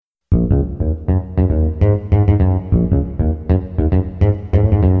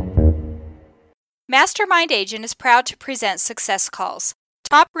Mastermind Agent is proud to present Success Calls.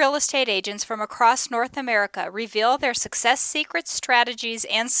 Top real estate agents from across North America reveal their success secrets, strategies,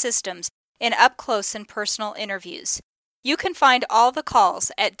 and systems in up-close and personal interviews. You can find all the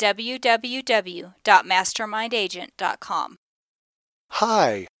calls at www.mastermindagent.com.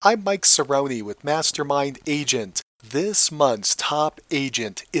 Hi, I'm Mike Cerrone with Mastermind Agent. This month's top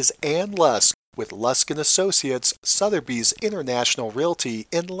agent is Ann Lusk with Lusk & Associates, Sotheby's International Realty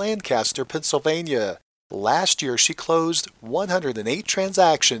in Lancaster, Pennsylvania. Last year, she closed 108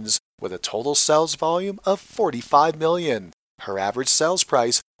 transactions with a total sales volume of $45 million. Her average sales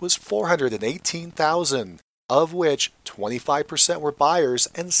price was $418,000, of which 25% were buyers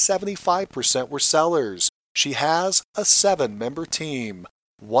and 75% were sellers. She has a 7-member team,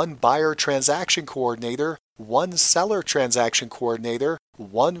 1 buyer transaction coordinator, 1 seller transaction coordinator,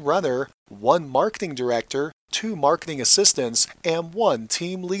 1 runner, 1 marketing director, 2 marketing assistants, and 1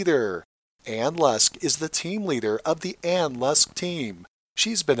 team leader. Ann Lusk is the team leader of the Ann Lusk team.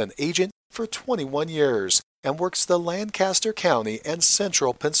 She's been an agent for 21 years and works the Lancaster County and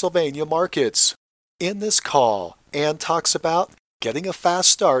Central Pennsylvania markets. In this call, Ann talks about getting a fast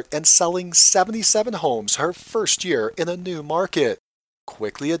start and selling 77 homes her first year in a new market,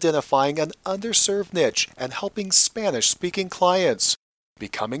 quickly identifying an underserved niche and helping Spanish-speaking clients,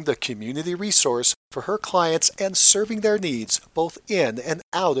 becoming the community resource for her clients and serving their needs both in and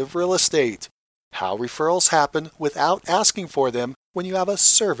out of real estate, how referrals happen without asking for them when you have a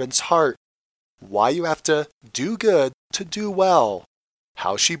servant's heart, why you have to do good to do well,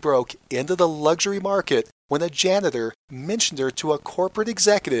 how she broke into the luxury market when a janitor mentioned her to a corporate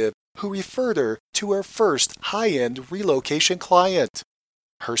executive who referred her to her first high-end relocation client,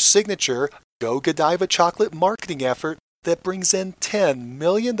 her signature Go Godiva chocolate marketing effort that brings in $10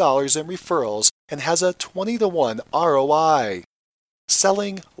 million in referrals and has a 20-to-1 ROI,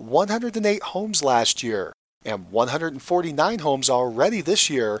 selling 108 homes last year and 149 homes already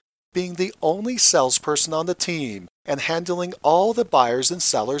this year, being the only salesperson on the team and handling all the buyers and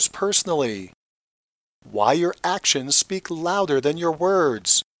sellers personally. Why your actions speak louder than your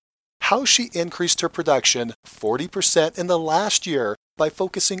words. How she increased her production 40% in the last year by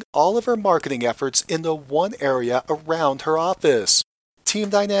focusing all of her marketing efforts into one area around her office. Team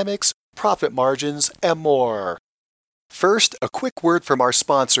dynamics, profit margins, and more. First, a quick word from our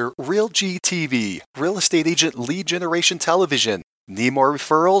sponsor, RealG TV, Real Estate Agent Lead Generation Television. Need more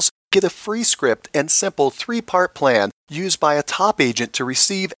referrals? Get a free script and simple 3-part plan used by a top agent to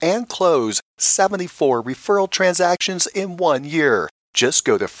receive and close 74 referral transactions in 1 year. Just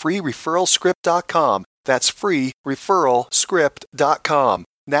go to freereferralscript.com. That's freereferralscript.com.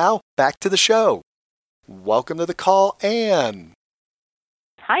 Now, back to the show. Welcome to the call, Ann.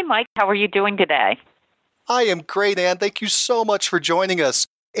 Hi, Mike. How are you doing today? I am great, Ann. Thank you so much for joining us.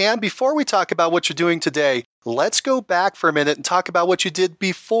 Ann, before we talk about what you're doing today, let's go back for a minute and talk about what you did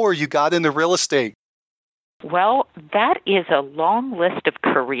before you got into real estate. Well, that is a long list of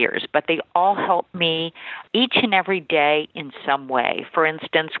careers, but they all help me each and every day in some way. For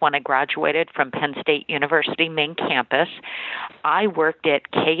instance, when I graduated from Penn State University main campus, I worked at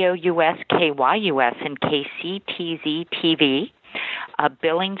KOUS, KYUS, and KCTZ TV,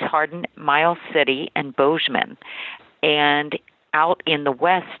 Billings, Hardin, Miles City, and Bozeman. And out in the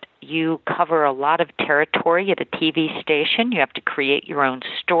West, you cover a lot of territory at a TV station. You have to create your own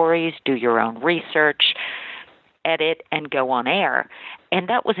stories, do your own research, edit, and go on air. And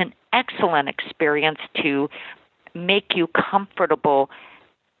that was an excellent experience to make you comfortable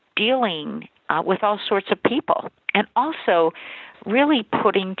dealing with all sorts of people. And also really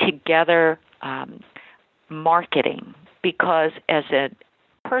putting together marketing, because as a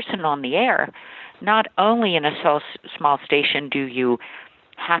person on the air, not only in a small station do you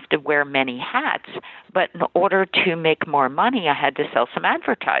have to wear many hats, but in order to make more money, I had to sell some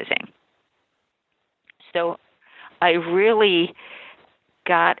advertising. So I really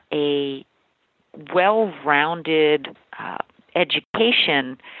got a well-rounded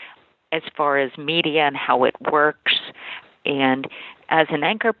education as far as media and how it works. And as an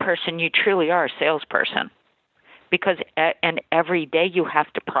anchor person, you truly are a salesperson, because and every day you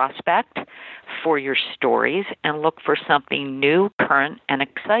have to prospect for your stories and look for something new, current, and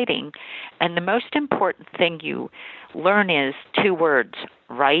exciting. And the most important thing you learn is 2 words: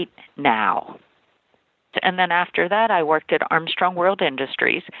 right now. And then after that, I worked at Armstrong World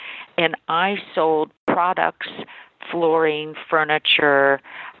Industries, and I sold products, flooring, furniture,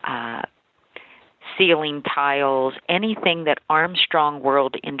 ceiling tiles, anything that Armstrong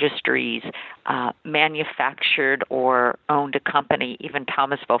World Industries manufactured or owned a company, even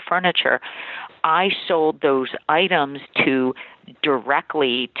Thomasville Furniture. I sold those items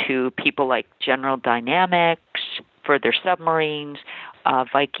directly to people like General Dynamics for their submarines,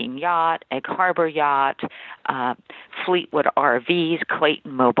 Viking Yacht, Egg Harbor Yacht, Fleetwood RVs,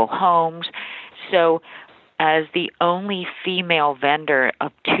 Clayton Mobile Homes. So as the only female vendor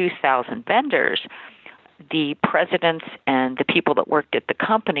of 2,000 vendors, the presidents and the people that worked at the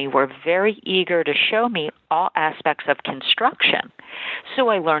company were very eager to show me all aspects of construction. So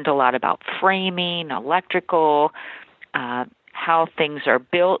I learned a lot about framing, electrical, how things are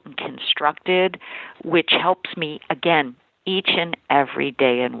built and constructed, which helps me, again, each and every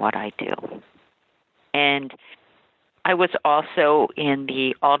day in what I do. And I was also in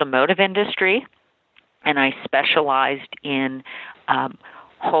the automotive industry, and I specialized in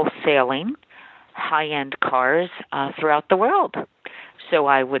wholesaling high-end cars throughout the world. So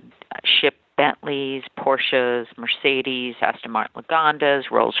I would ship Bentleys, Porsches, Mercedes, Aston Martin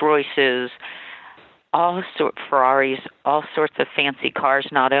Lagondas, Rolls-Royces, Ferraris, all sorts of fancy cars,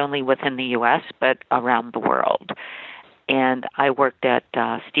 not only within the U.S., but around the world. And I worked at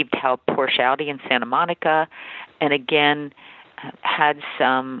Steve Taub Porsche Audi in Santa Monica, and again, had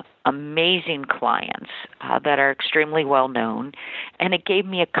some amazing clients that are extremely well known, and it gave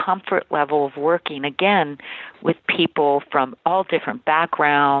me a comfort level of working, again, with people from all different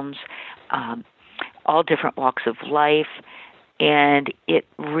backgrounds, all different walks of life, and it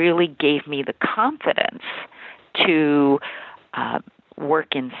really gave me the confidence to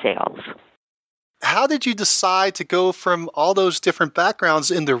work in sales. How did you decide to go from all those different backgrounds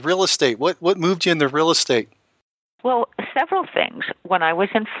into real estate? What moved you into real estate? Well, several things. When I was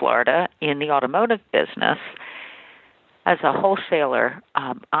in Florida in the automotive business, as a wholesaler,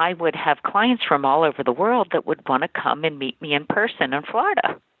 I would have clients from all over the world that would want to come and meet me in person in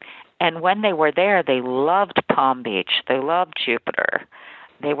Florida. And when they were there, they loved Palm Beach. They loved Jupiter.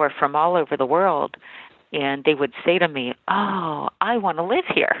 They were from all over the world. And they would say to me, "Oh, I want to live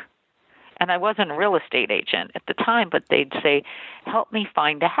here." And I wasn't a real estate agent at the time, but they'd say, "Help me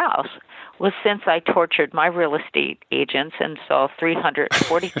find a house." Well, since I tortured my real estate agents and saw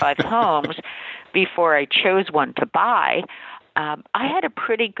 345 homes before I chose one to buy, I had a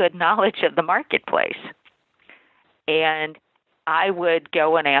pretty good knowledge of the marketplace. And I would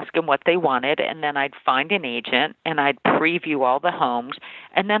go and ask them what they wanted, and then I'd find an agent, and I'd preview all the homes,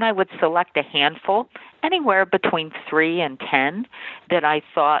 and then I would select a handful, anywhere between 3 and 10, that I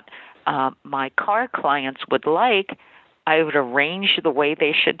thought my car clients would like. I would arrange the way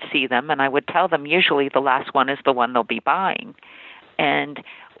they should see them, and I would tell them usually the last one is the one they'll be buying. And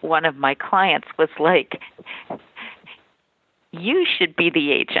one of my clients was like, "You should be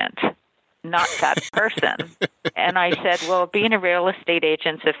the agent, not that person." And I said, "Well, being a real estate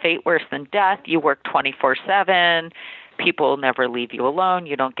agent's a fate worse than death. You work 24/7. People never leave you alone.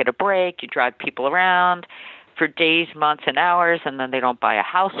 You don't get a break. You drive people around for days, months, and hours, and then they don't buy a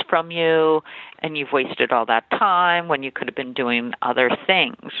house from you, and you've wasted all that time when you could have been doing other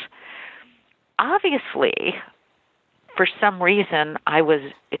things." Obviously, for some reason, I was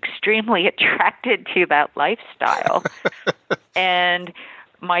extremely attracted to that lifestyle. And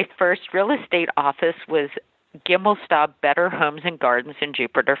my first real estate office was Gimelstob Better Homes and Gardens in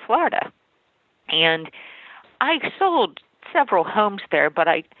Jupiter, Florida. And I sold several homes there, but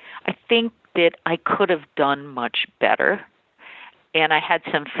I think that I could have done much better. And I had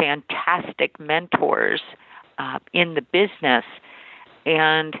some fantastic mentors in the business,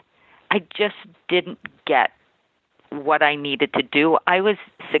 and I just didn't get what I needed to do. I was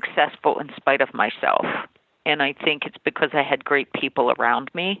successful in spite of myself, and I think it's because I had great people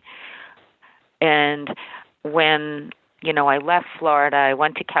around me. And when I left Florida, I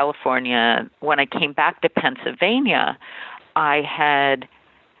went to California. When I came back to Pennsylvania,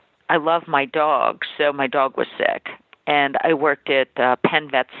 I love my dog, so my dog was sick. And I worked at Penn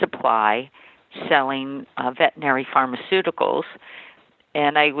Vet Supply selling veterinary pharmaceuticals.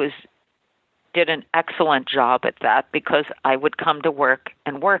 And I did an excellent job at that because I would come to work,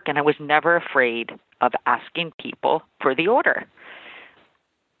 and I was never afraid of asking people for the order.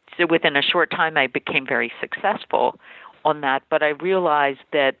 So within a short time, I became very successful on that. But I realized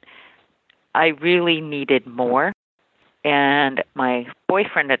that I really needed more. And my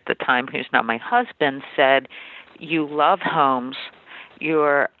boyfriend at the time, who's now my husband, said, "You love homes.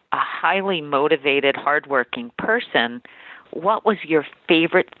 You're a highly motivated, hardworking person. What was your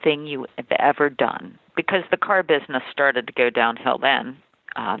favorite thing you have ever done?" Because the car business started to go downhill then.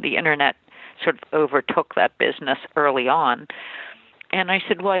 The internet sort of overtook that business early on. And I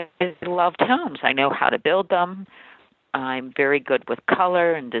said, well, I loved homes. I know how to build them. I'm very good with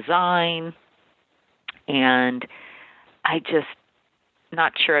color and design. And I just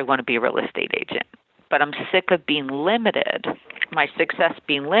not sure I want to be a real estate agent. But I'm sick of being limited, my success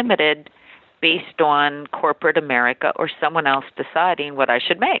being limited based on corporate America or someone else deciding what I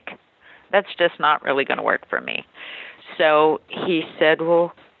should make. That's just not really going to work for me. So he said,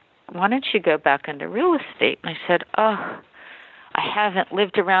 well, why don't you go back into real estate? And I said, I haven't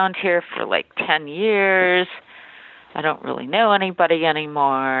lived around here for like 10 years. I don't really know anybody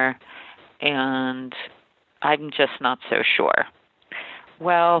anymore. And I'm just not so sure.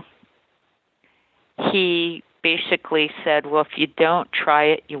 Well, he basically said, well, if you don't try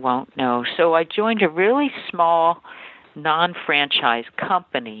it, you won't know. So I joined a really small non-franchise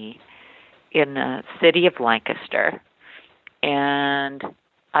company in the city of Lancaster. And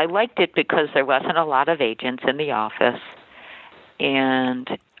I liked it because there wasn't a lot of agents in the office. And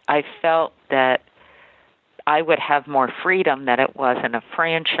I felt that I would have more freedom that it wasn't a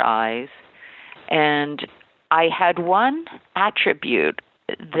franchise. And I had one attribute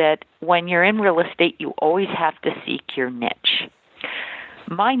that when you're in real estate, you always have to seek your niche.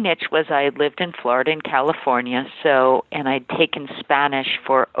 My niche was I had lived in Florida and California, and I'd taken Spanish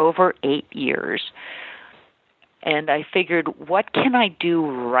for over 8 years. And I figured, what can I do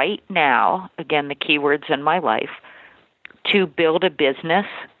right now, again, the keywords in my life, to build a business?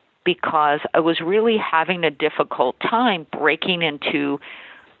 Because I was really having a difficult time breaking into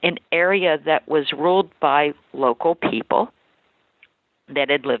an area that was ruled by local people that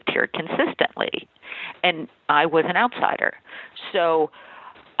had lived here consistently. And I was an outsider. So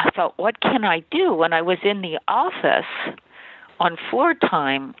I thought, what can I do? When I was in the office on floor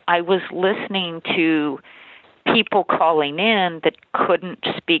time, I was listening to people calling in that couldn't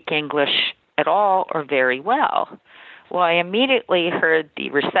speak English at all or very well. Well, I immediately heard the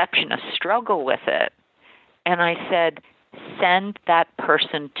receptionist struggle with it, and I said, send that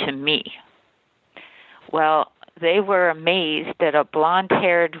person to me. Well, they were amazed that a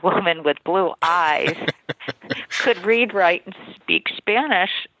blonde-haired woman with blue eyes could read, write, and speak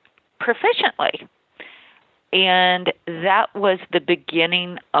Spanish proficiently. And that was the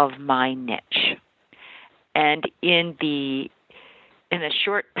beginning of my niche. And in a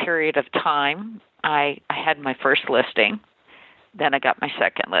short period of time, I had my first listing. Then I got my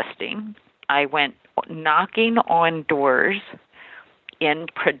second listing. I went knocking on doors in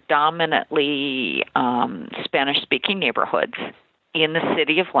predominantly Spanish-speaking neighborhoods in the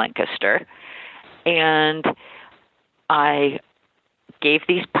city of Lancaster. And I gave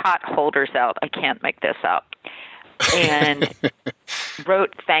these pot holders out. I can't make this up. And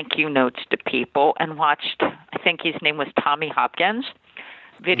wrote thank you notes to people and watched, I think his name was Tommy Hopkins,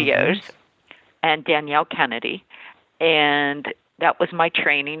 videos, and Danielle Kennedy. And that was my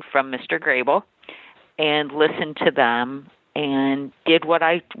training from Mr. Grable, and listened to them and did what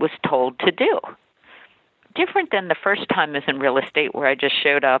I was told to do. Different than the first time as in real estate where I just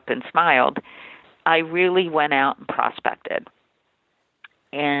showed up and smiled. I really went out and prospected.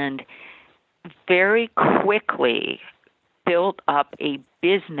 And very quickly built up a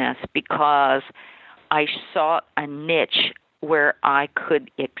business because I saw a niche where I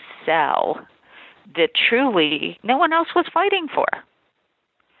could excel that truly no one else was fighting for.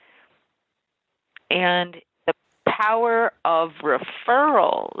 And the power of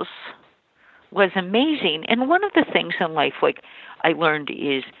referrals was amazing. And one of the things in life, like I learned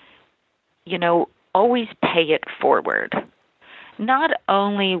is, always pay it forward. Not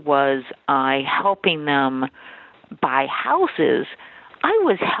only was I helping them buy houses, I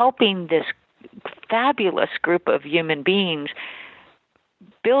was helping this fabulous group of human beings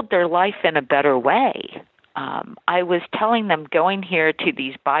build their life in a better way. I was telling them going here to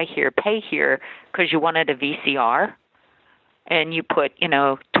these buy here, pay here, because you wanted a VCR, and you put,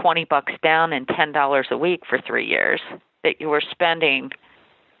 $20 down and $10 a week for 3 years, that you were spending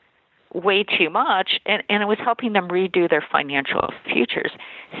way too much, and it was helping them redo their financial futures.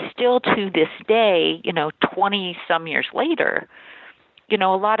 Still to this day, 20-some years later, a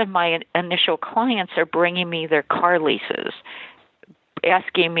lot of my initial clients are bringing me their car leases,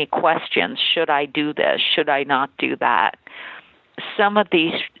 asking me questions. Should I do this? Should I not do that? Some of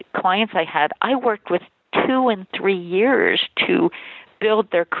these clients I worked with 2 and 3 years to build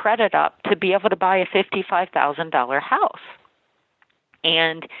their credit up to be able to buy a $55,000 house.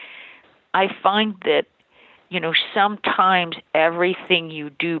 And I find that, sometimes everything you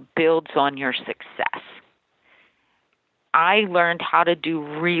do builds on your success. I learned how to do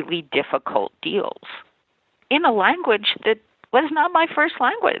really difficult deals in a language that was not my first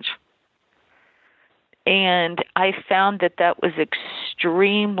language. And I found that was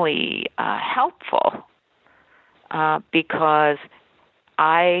extremely helpful because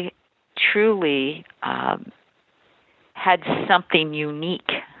I truly had something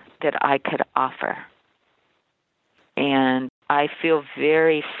unique that I could offer. And I feel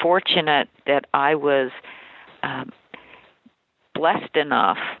very fortunate that I was blessed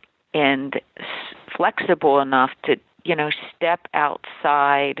enough and flexible enough to, step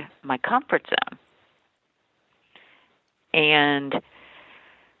outside my comfort zone. And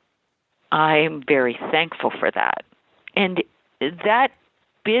I'm very thankful for that. And that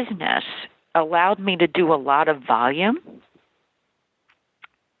business allowed me to do a lot of volume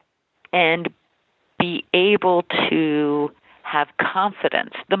and be able to have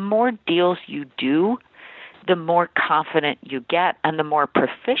confidence. The more deals you do, the more confident you get and the more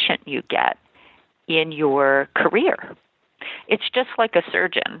proficient you get in your career. It's just like a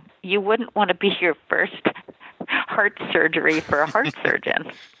surgeon. You wouldn't want to be your first heart surgery for a heart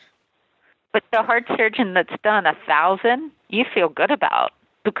surgeon. But the heart surgeon that's done 1,000, you feel good about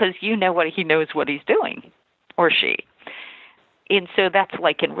because he knows what he's doing, or she. And so that's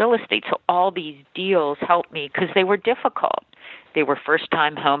like in real estate. So all these deals helped me because they were difficult. They were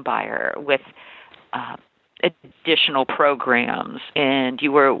first-time home buyer with additional programs, and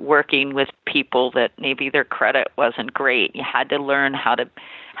you were working with people that maybe their credit wasn't great. You had to learn how to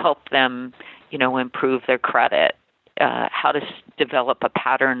help them, improve their credit, how to develop a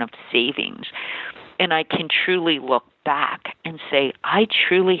pattern of savings. And I can truly look back and say, I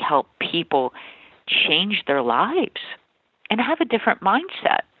truly help people change their lives and have a different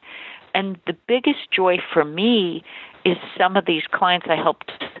mindset. And the biggest joy for me is some of these clients I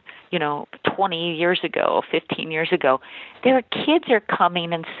helped 20 years ago, 15 years ago, their kids are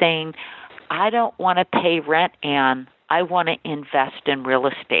coming and saying, I don't want to pay rent, Ann. I want to invest in real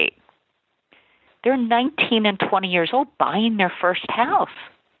estate. They're 19 and 20 years old buying their first house.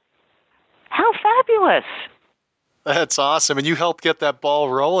 How fabulous. That's awesome. And you helped get that ball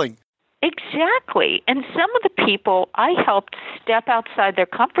rolling. Exactly. And some of the people I helped step outside their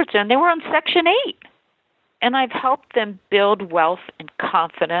comfort zone, they were on Section 8. And I've helped them build wealth and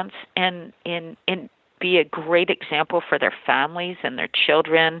confidence and be a great example for their families and their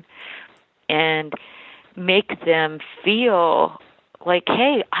children and make them feel like,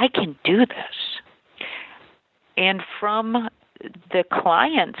 hey, I can do this. And from the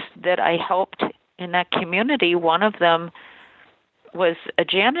clients that I helped in that community, one of them was a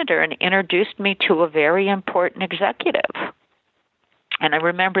janitor and introduced me to a very important executive. And I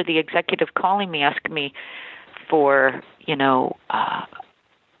remember the executive calling me, asking me for,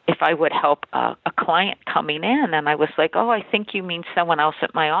 if I would help a client coming in. And I was like, oh, I think you mean someone else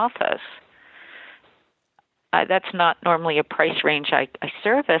at my office. That's not normally a price range I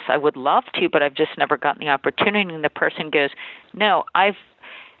service. I would love to, but I've just never gotten the opportunity. And the person goes, no,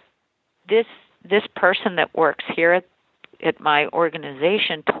 this person that works here at my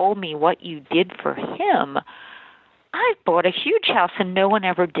organization told me what you did for him. I bought a huge house and no one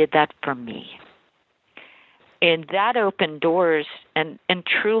ever did that for me. And that opened doors and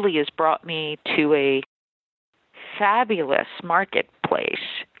truly has brought me to a fabulous marketplace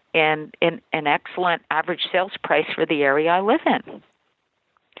and an excellent average sales price for the area I live in.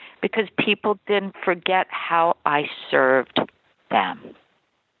 Because people didn't forget how I served them.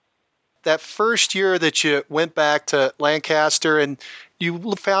 That first year that you went back to Lancaster and you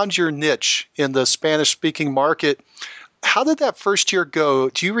found your niche in the Spanish-speaking market, how did that first year go?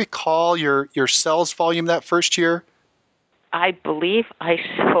 Do you recall your sales volume that first year? I believe I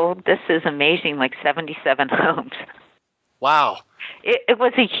sold, this is amazing, like 77 homes. Wow. It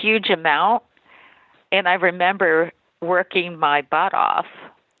was a huge amount, and I remember working my butt off,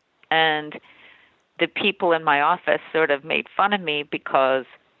 and the people in my office sort of made fun of me because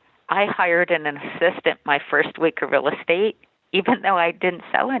I hired an assistant my first week of real estate, even though I didn't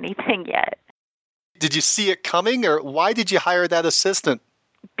sell anything yet. Did you see it coming, or why did you hire that assistant?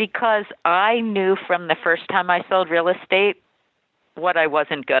 Because I knew from the first time I sold real estate what I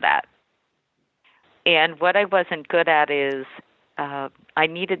wasn't good at. And what I wasn't good at is I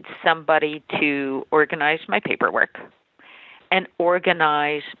needed somebody to organize my paperwork and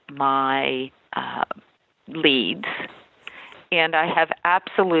organize my leads. And I have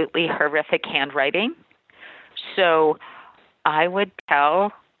absolutely horrific handwriting. So I would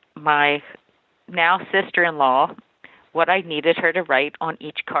tell my now sister-in-law what I needed her to write on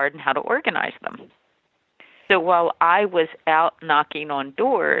each card and how to organize them. So while I was out knocking on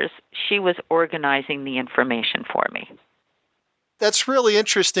doors, she was organizing the information for me. That's really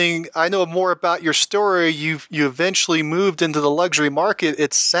interesting. I know more about your story. You eventually moved into the luxury market.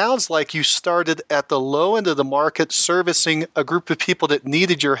 It sounds like you started at the low end of the market servicing a group of people that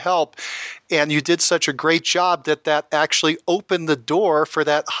needed your help, and you did such a great job that actually opened the door for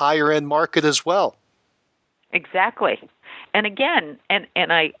that higher end market as well. Exactly. And again, and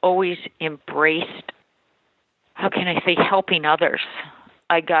I always embraced, how can I say, helping others.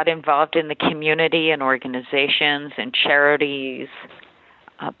 I got involved in the community and organizations and charities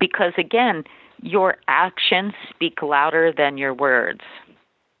because, again, your actions speak louder than your words.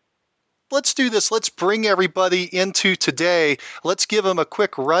 Let's do this. Let's bring everybody into today. Let's give them a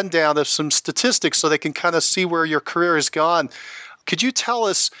quick rundown of some statistics so they can kind of see where your career has gone. Could you tell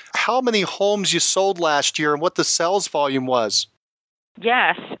us how many homes you sold last year and what the sales volume was?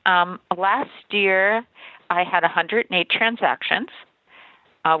 Yes. Last year, I had 108 transactions.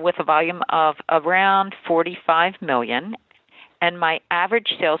 With a volume of around $45 million, and my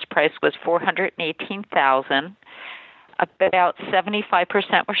average sales price was $418,000. About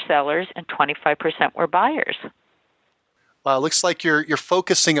 75% were sellers and 25% were buyers. Looks like you're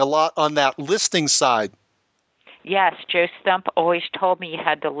focusing a lot on that listing side. Yes, Joe Stump always told me you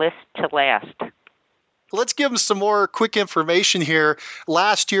had to list to last. Let's give them some more quick information here.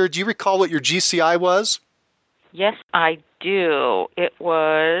 Last year, do you recall what your GCI was? Yes, I do. It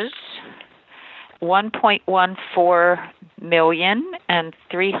was $1.14 million and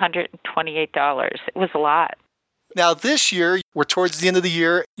 $328. It was a lot. Now, this year, we're towards the end of the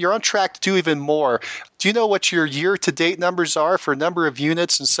year. You're on track to do even more. Do you know what your year-to-date numbers are for number of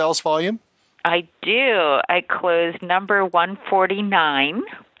units and sales volume? I do. I closed number 149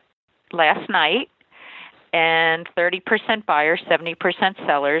 last night, and 30% buyers, 70%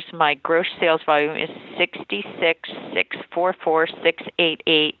 sellers. My gross sales volume is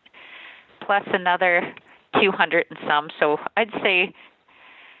 66,644,688, plus another 200 and some. So I'd say,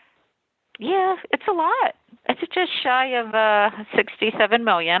 yeah, it's a lot. It's just shy of 67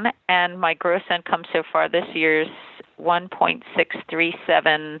 million, and my gross income so far this year is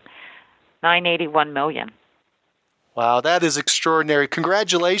 1.637981 million. Wow, that is extraordinary.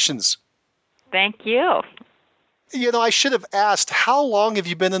 Congratulations. Thank you. You know, I should have asked, how long have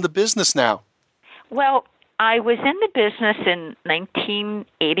you been in the business now? Well, I was in the business in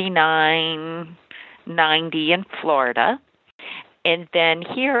 1989, 90 in Florida. And then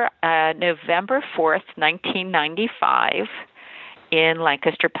here, November 4th, 1995, in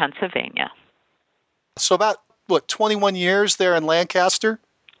Lancaster, Pennsylvania. So about, 21 years there in Lancaster?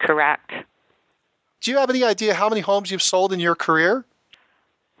 Correct. Do you have any idea how many homes you've sold in your career?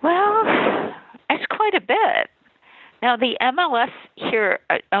 Well, it's quite a bit. Now, the MLS here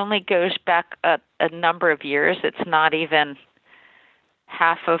only goes back a number of years. It's not even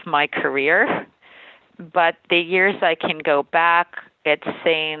half of my career. But the years I can go back, it's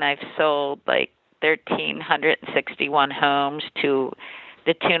saying I've sold like 1,361 homes to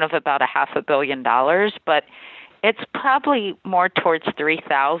the tune of about $500 million. But it's probably more towards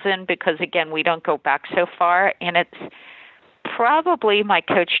 3,000 because, again, we don't go back so far. And it's probably my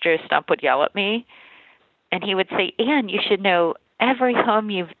coach, Joe Stump, would yell at me. And he would say, Ann, you should know every home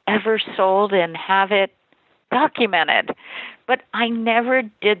you've ever sold and have it documented. But I never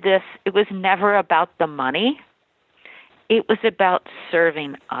did this. It was never about the money. It was about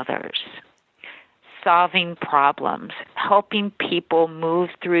serving others, solving problems, helping people move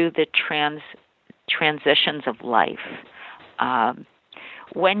through the transitions of life.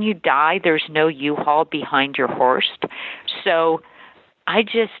 When you die, there's no U-Haul behind your horse. So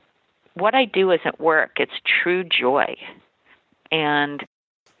what I do isn't work. It's true joy. And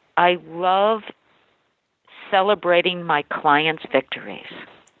I love celebrating my clients' victories.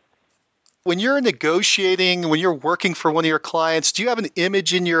 When you're negotiating, when you're working for one of your clients, do you have an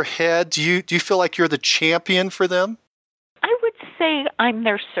image in your head? Do you feel like you're the champion for them? I would say I'm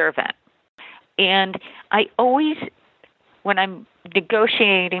their servant. And I always, when I'm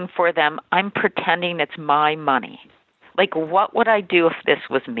negotiating for them, I'm pretending it's my money. Like, what would I do if this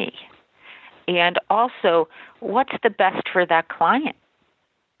was me? And also, what's the best for that client?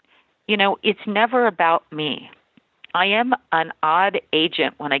 You know, it's never about me. I am an odd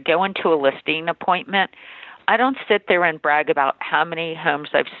agent. When I go into a listing appointment, I don't sit there and brag about how many homes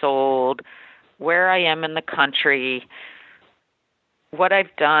I've sold, where I am in the country, what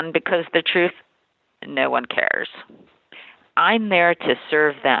I've done, because the truth, no one cares. I'm there to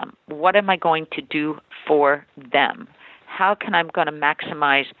serve them. What am I going to do for them? How can I going to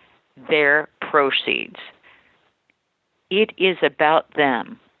maximize their proceeds? It is about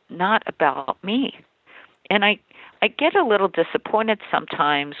them, not about me. And I get a little disappointed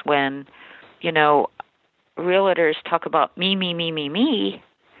sometimes when, realtors talk about me, me, me, me, me.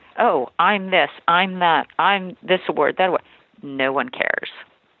 Oh, I'm this, I'm that, I'm this award, that award. No one cares.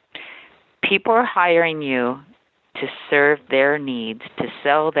 People are hiring you to serve their needs, to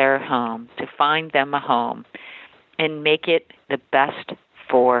sell their home, to find them a home, and make it the best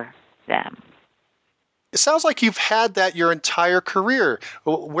for them. It sounds like you've had that your entire career.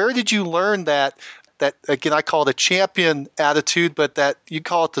 Where did you learn that again, I call it a champion attitude, but that you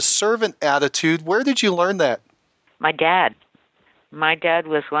call it the servant attitude? Where did you learn that? My dad. My dad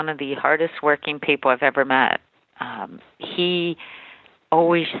was one of the hardest working people I've ever met. He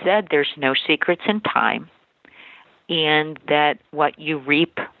always said there's no secrets in time, and that what you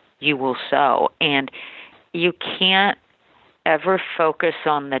reap, you will sow. And you can't ever focus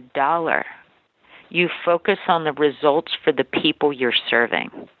on the dollar. You focus on the results for the people you're serving.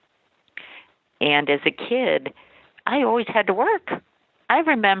 And as a kid, I always had to work. I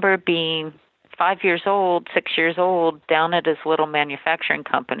remember being 5 years old, 6 years old, down at his little manufacturing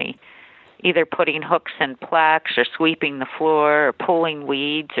company, either putting hooks in plaques or sweeping the floor or pulling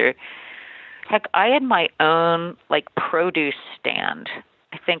weeds. Or heck, I had my own produce stand,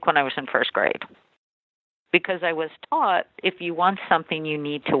 I think, when I was in first grade. Because I was taught if you want something, you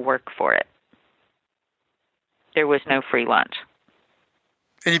need to work for it. There was no free lunch.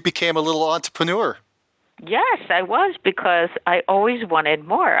 And you became a little entrepreneur. Yes, I was, because I always wanted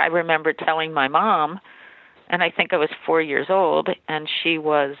more. I remember telling my mom, and I think I was 4 years old, and she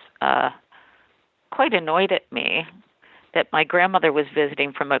was quite annoyed at me that my grandmother was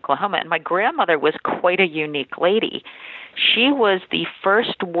visiting from Oklahoma. And my grandmother was quite a unique lady. She was the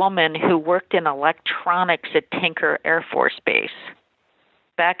first woman who worked in electronics at Tinker Air Force Base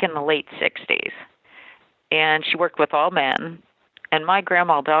back in the late 60s. And she worked with all men. And my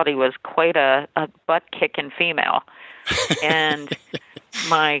grandma Dottie was quite a butt-kicking female. And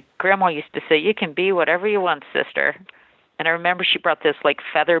my grandma used to say, "You can be whatever you want, sister." And I remember she brought this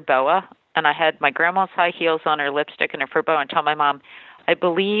feather boa, and I had my grandma's high heels on, her lipstick, and her fur boa, and tell my mom, "I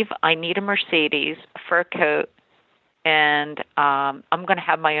believe I need a Mercedes, a fur coat, and I'm going to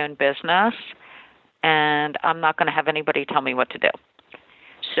have my own business, and I'm not going to have anybody tell me what to do."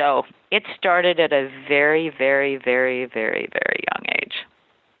 So it started at a very, very, very, very, very young age.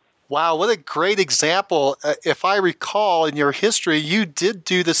 Wow, what a great example. If I recall in your history, you did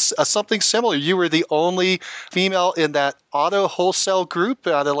do this something similar. You were the only female in that auto wholesale group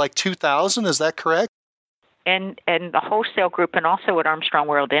out of 2000. Is that correct? And the wholesale group, and also at Armstrong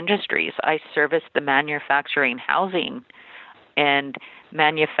World Industries, I serviced the manufacturing housing and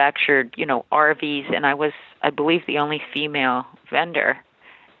manufactured, RVs, and I was, I believe, the only female vendor.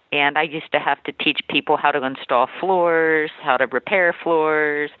 And I used to have to teach people how to install floors, how to repair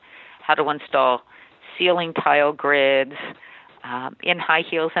floors, how to install ceiling tile grids in high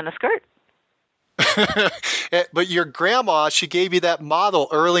heels and a skirt. But your grandma, she gave you that model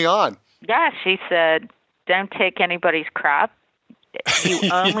early on. Yeah, she said, "Don't take anybody's crap. You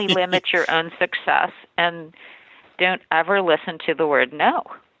only limit your own success, and don't ever listen to the word no."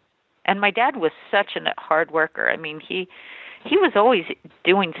 And my dad was such a hard worker. I mean, he was always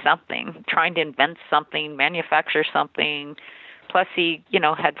doing something, trying to invent something, manufacture something. Plus, he,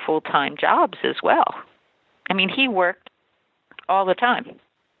 had full-time jobs as well. I mean, he worked all the time.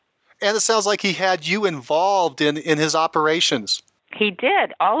 And it sounds like he had you involved in his operations. He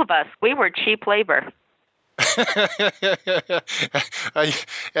did. All of us. We were cheap labor.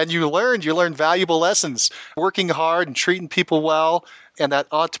 And you learned valuable lessons, working hard and treating people well, and that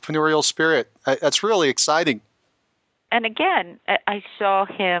entrepreneurial spirit. That's really exciting. And again, I saw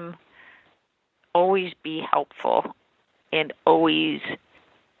him always be helpful and always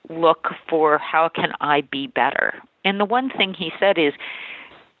look for how can I be better. And the one thing he said is,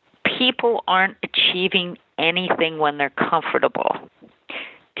 people aren't achieving anything when they're comfortable.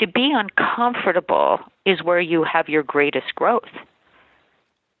 To be uncomfortable is where you have your greatest growth.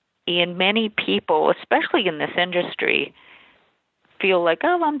 And many people, especially in this industry, feel like,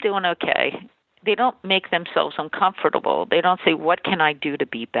 "Oh, I'm doing okay." They don't make themselves uncomfortable. They don't say, "What can I do to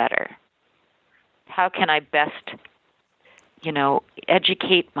be better? How can I best,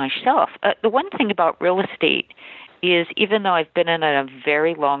 educate myself?" The one thing about real estate is, even though I've been in it a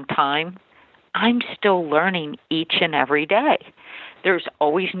very long time, I'm still learning each and every day. There's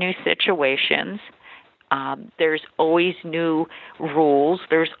always new situations. There's always new rules.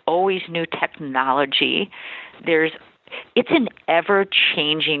 There's always new technology. It's an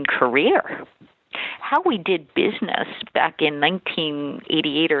ever-changing career. How we did business back in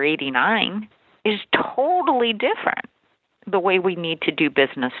 1988 or 89 is totally different the way we need to do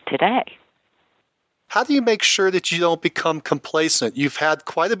business today. How do you make sure that you don't become complacent? You've had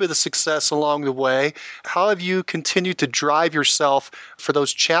quite a bit of success along the way. How have you continued to drive yourself for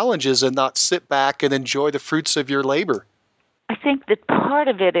those challenges and not sit back and enjoy the fruits of your labor? I think that part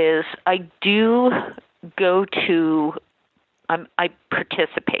of it is I do go to, I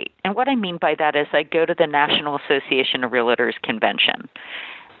participate. And what I mean by that is I go to the National Association of Realtors convention.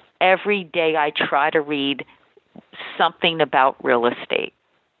 Every day I try to read something about real estate,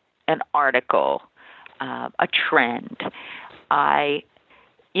 an article, a trend.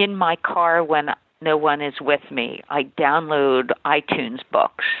 In my car when no one is with me, I download iTunes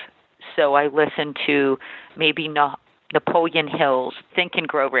books. So I listen to maybe Napoleon Hill's Think and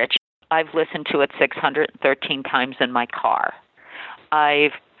Grow Rich. I've listened to it 613 times in my car.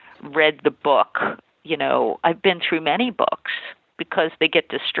 I've read the book. I've been through many books because they get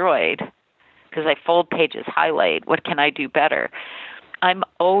destroyed because I fold pages, highlight. What can I do better? I'm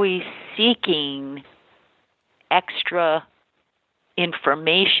always seeking extra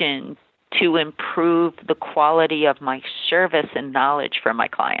information to improve the quality of my service and knowledge for my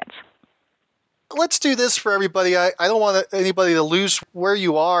clients. Let's do this for everybody. I don't want anybody to lose where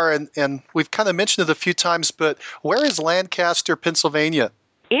you are, and we've kind of mentioned it a few times, but where is Lancaster, Pennsylvania?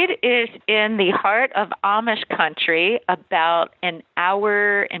 It is in the heart of Amish country, about an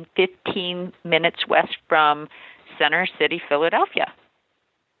hour and 15 minutes west from Center City, Philadelphia.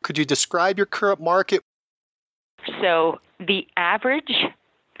 Could you describe your current market? So the average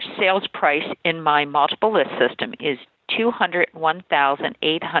sales price in my multiple list system is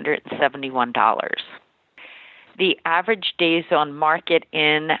 $201,871. The average days on market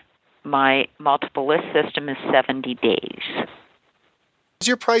in my multiple list system is 70 days. Is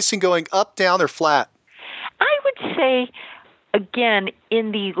your pricing going up, down, or flat? I would say, again,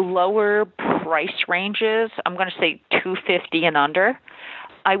 in the lower price ranges, I'm going to say $250 and under,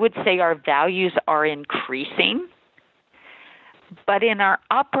 I would say our values are increasing. But in our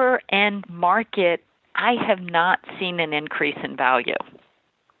upper end market, I have not seen an increase in value.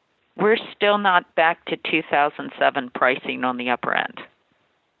 We're still not back to 2007 pricing on the upper end.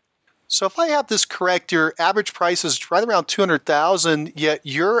 So if I have this correct, your average price is right around $200,000, yet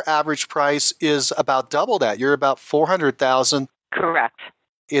your average price is about double that. You're about $400,000. Correct.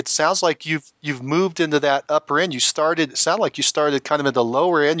 It sounds like you've moved into that upper end. It sounded like you started kind of at the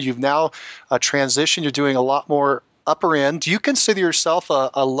lower end. You've now transitioned. You're doing a lot more upper end. Do you consider yourself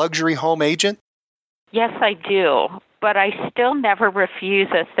a luxury home agent? Yes, I do. But I still never refuse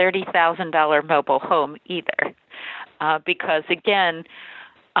a $30,000 mobile home either. Because, again,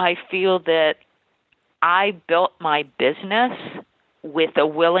 I feel that I built my business with a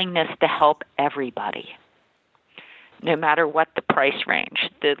willingness to help everybody, no matter what the price range.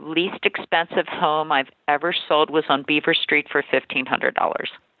 The least expensive home I've ever sold was on Beaver Street for $1,500.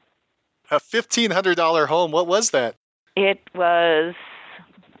 A $1,500 home. What was that? It was,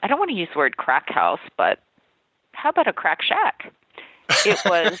 I don't want to use the word crack house, but how about a crack shack? It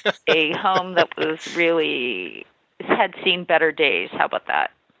was a home that was really, had seen better days. How about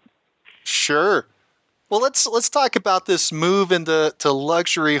that? Sure. Well, let's talk about this move into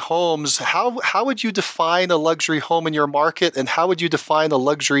luxury homes. How would you define a luxury home in your market, and how would you define a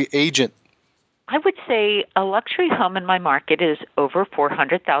luxury agent? I would say a luxury home in my market is over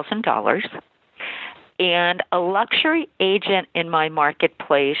 $400,000, and a luxury agent in my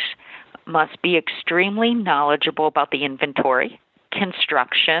marketplace must be extremely knowledgeable about the inventory,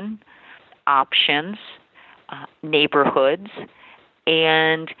 construction, options, neighborhoods,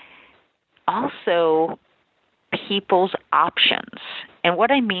 and also people's options. And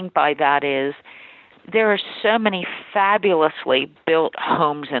what I mean by that is there are so many fabulously built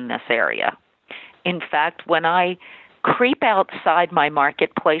homes in this area. In fact, when I creep outside my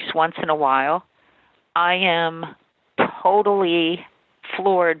marketplace once in a while, I am totally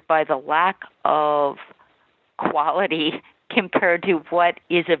floored by the lack of quality compared to what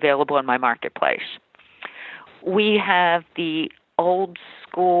is available in my marketplace. We have the old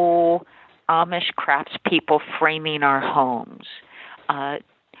school Amish craftspeople framing our homes.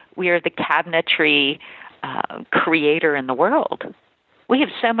 We are the cabinetry creator in the world. We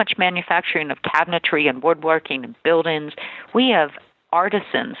have so much manufacturing of cabinetry and woodworking and buildings. We have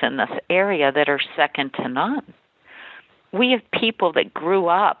artisans in this area that are second to none. We have people that grew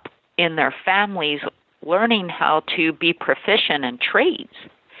up in their families learning how to be proficient in trades.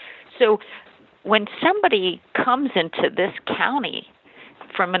 So when somebody comes into this county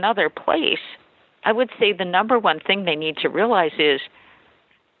from another place, I would say the number one thing they need to realize is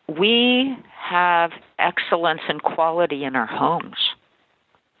we have excellence and quality in our homes,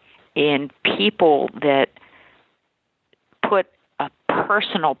 in people that put a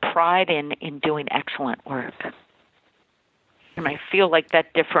personal pride in doing excellent work. And I feel like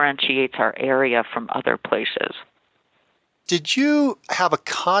that differentiates our area from other places. Did you have a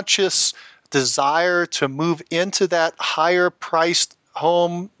conscious desire to move into that higher priced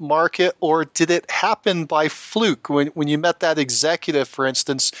home market, or did it happen by fluke? When you met that executive, for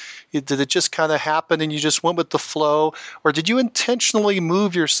instance, did it just kind of happen and you just went with the flow, or did you intentionally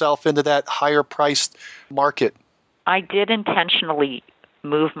move yourself into that higher priced market? I did intentionally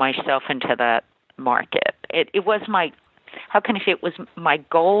move myself into that market. It was my, how can I say, it was my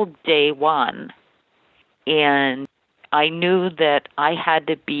goal day one. And I knew that I had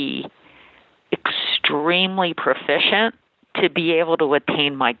to be extremely proficient to be able to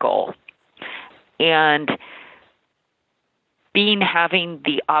attain my goal. And having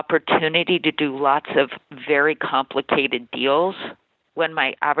the opportunity to do lots of very complicated deals when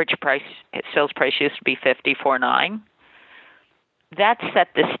my average sales price used to be $54,900, that set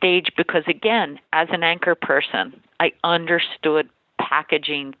the stage because, again, as an anchor person, I understood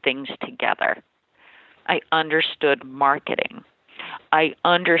packaging things together. I understood marketing. I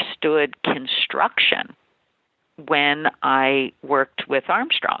understood construction when I worked with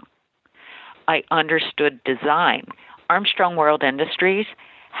Armstrong. I understood design. Armstrong World Industries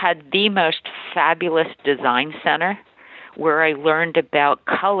had the most fabulous design center where I learned about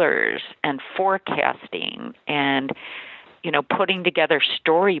colors and forecasting and, putting together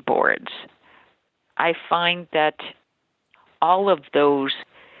storyboards. I find that all of those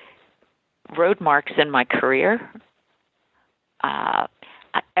road marks in my career,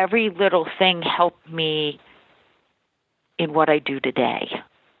 every little thing helped me in what I do today.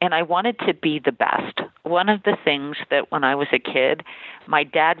 And I wanted to be the best. One of the things that when I was a kid, my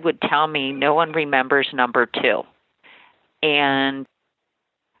dad would tell me, no one remembers number 2. And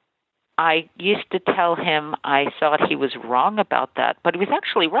I used to tell him I thought he was wrong about that, but he was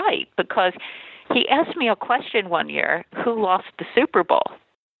actually right, because he asked me a question one year, who lost the Super Bowl?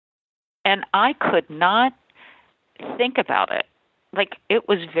 And I could not think about it. Like, it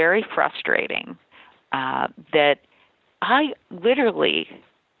was very frustrating that I literally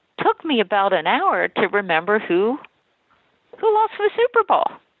took me about an hour to remember who lost the Super Bowl.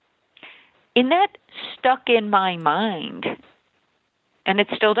 And that stuck in my mind, and it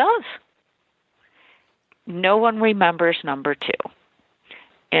still does. No one remembers number 2.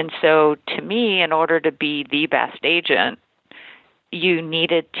 And so to me, in order to be the best agent, you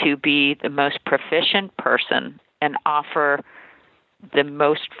needed to be the most proficient person and offer the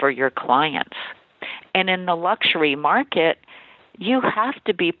most for your clients. And in the luxury market, you have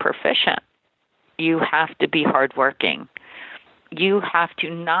to be proficient. You have to be hardworking. You have to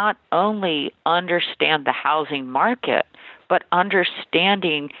not only understand the housing market, but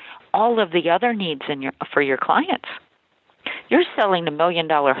understanding all of the other needs for your clients. You're selling $1 million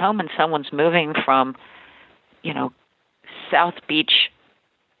home and someone's moving from, South Beach,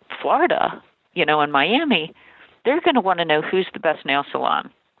 Florida, in Miami. They're going to want to know who's the best nail salon,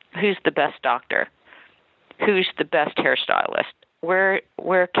 who's the best doctor, who's the best hairstylist, where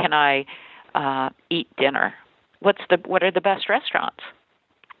can I eat dinner, what are the best restaurants.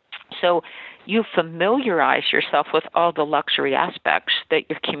 So you familiarize yourself with all the luxury aspects that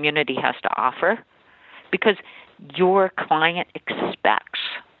your community has to offer, because your client expects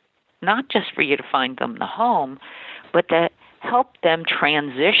not just for you to find them the home, but to help them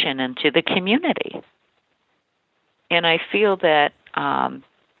transition into the community. And I feel that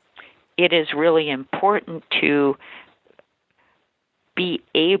it is really important to be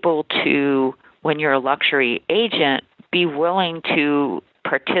able to, when you're a luxury agent, be willing to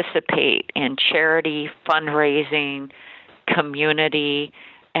participate in charity, fundraising, community,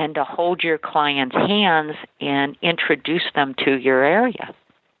 and to hold your clients' hands and introduce them to your area.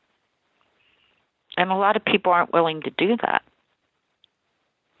 And a lot of people aren't willing to do that.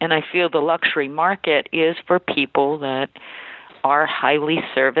 And I feel the luxury market is for people that are highly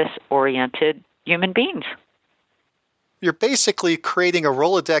service-oriented human beings. You're basically creating a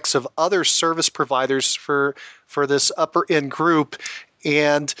Rolodex of other service providers for this upper-end group.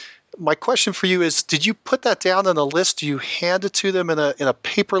 And my question for you is, did you put that down on a list? Do you hand it to them in a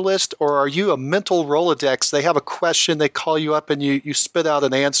paper list, or are you a mental Rolodex? They have a question, they call you up, and you spit out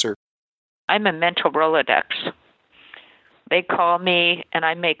an answer. I'm a mental Rolodex. They call me, and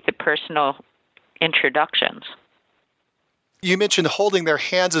I make the personal introductions. You mentioned holding their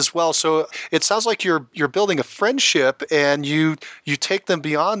hands as well, so it sounds like you're building a friendship, and you take them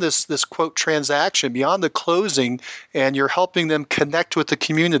beyond this quote transaction, beyond the closing, and you're helping them connect with the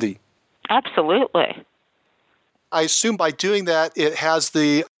community. Absolutely. I assume by doing that, it has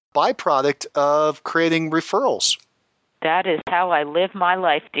the byproduct of creating referrals. That is how I live my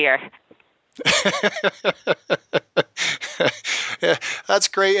life, dear. Yeah, that's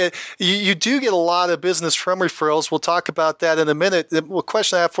great. You do get a lot of business from referrals. We'll talk about that in a minute. The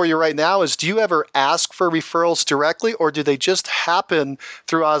question I have for you right now is, do you ever ask for referrals directly, or do they just happen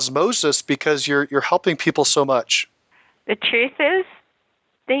through osmosis because you're helping people so much? The truth is,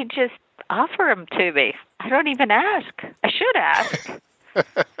 they just offer them to me. I don't even ask. I should ask.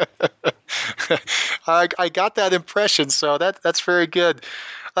 I got that impression, so that's very good.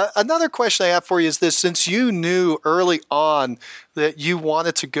 Another question I have for you is this: since you knew early on that you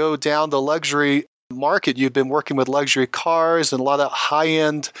wanted to go down the luxury market, you've been working with luxury cars and a lot of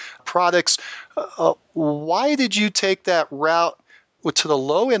high-end products. Why did you take that route to the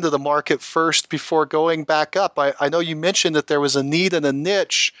low end of the market first before going back up? I know you mentioned that there was a need and a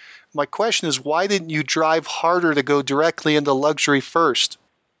niche. My question is, why didn't you drive harder to go directly into luxury first?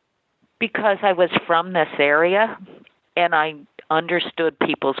 Because I was from this area and I understood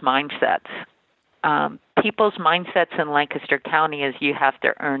people's mindsets. People's mindsets in Lancaster County is you have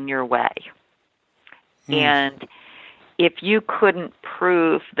to earn your way. And if you couldn't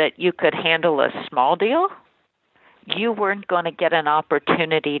prove that you could handle a small deal, you weren't going to get an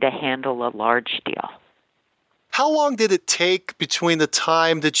opportunity to handle a large deal. How long did it take between the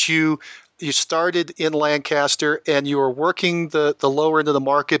time that you started in Lancaster and you were working the lower end of the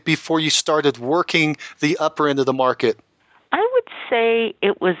market before you started working the upper end of the market? I would say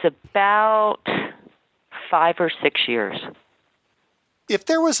it was about 5 or 6 years. If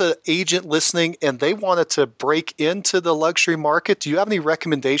there was an agent listening and they wanted to break into the luxury market, do you have any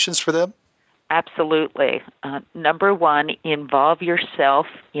recommendations for them? Absolutely. Number one, involve yourself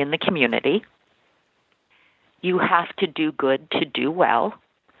in the community. You have to do good to do well.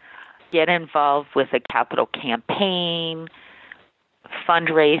 Get involved with a capital campaign,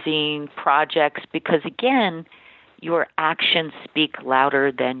 fundraising projects, because again, your actions speak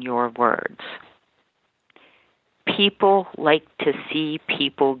louder than your words. People like to see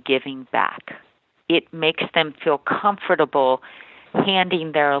people giving back. It makes them feel comfortable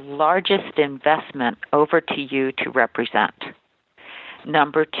handing their largest investment over to you to represent.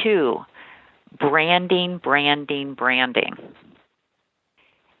 Number two, branding.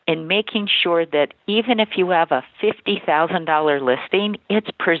 And making sure that even if you have a $50,000 listing, it's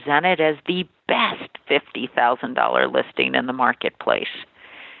presented as the best $50,000 listing in the marketplace.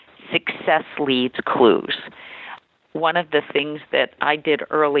 Success leads clues. One of the things that I did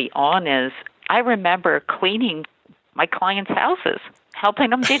early on is I remember cleaning my clients' houses, helping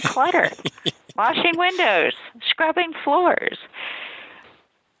them declutter, washing windows, scrubbing floors,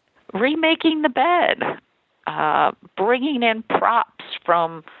 remaking the bed, bringing in props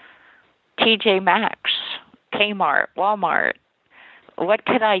from TJ Maxx, Kmart, Walmart. What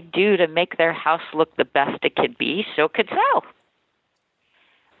could I do to make their house look the best it could be so it could sell?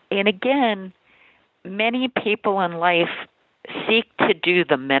 And again, many people in life seek to do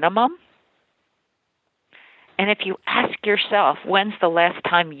the minimum. And if you ask yourself, when's the last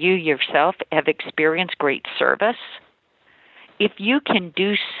time you yourself have experienced great service? If you can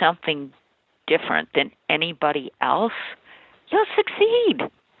do something different than anybody else, you'll succeed.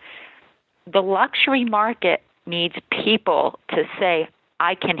 The luxury market needs people to say,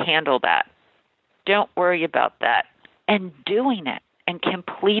 I can handle that. Don't worry about that. And doing it and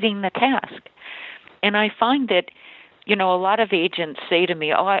completing the task. And I find that, a lot of agents say to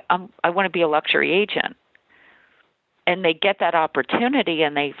me, I want to be a luxury agent. And they get that opportunity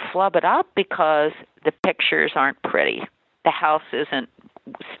and they flub it up because the pictures aren't pretty. The house isn't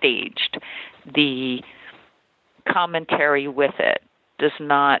staged. The commentary with it does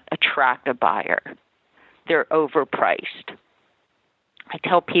not attract a buyer. They're overpriced. I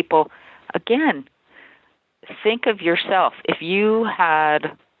tell people, again, think of yourself. If you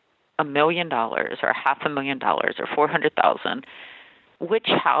had $1 million or $500,000 or $400,000, which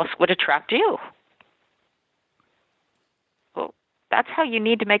house would attract you? Well, that's how you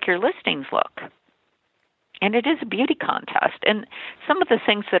need to make your listings look. And it is a beauty contest. And some of the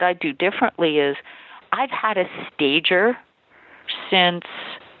things that I do differently is I've had a stager since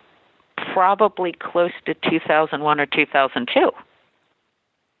probably close to 2001 or 2002.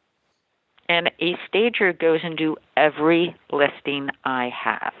 And a stager goes into every listing I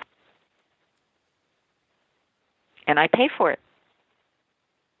have. And I pay for it.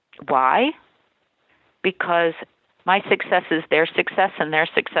 Why? Because my success is their success and their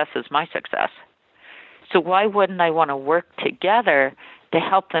success is my success. So why wouldn't I want to work together to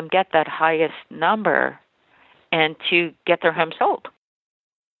help them get that highest number and to get their home sold?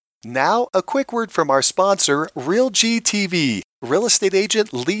 Now, a quick word from our sponsor, RealG TV, Real Estate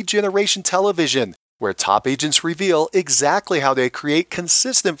Agent Lead Generation Television. where top agents reveal exactly how they create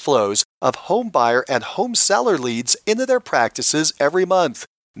consistent flows of home buyer and home seller leads into their practices every month.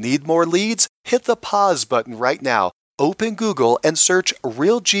 Need more leads? Hit the pause button right now. Open Google and search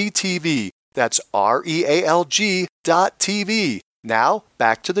RealGTV. That's REALG.TV. Now,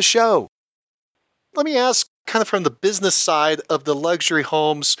 back to the show. Let me ask, kind of from the business side of the luxury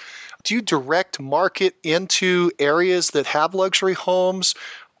homes, do you direct market into areas that have luxury homes?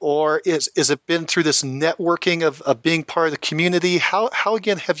 Or is it been through this networking of being part of the community? How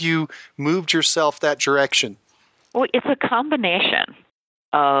again have you moved yourself that direction? Well, it's a combination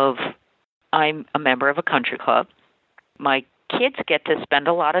of I'm a member of a country club. My kids get to spend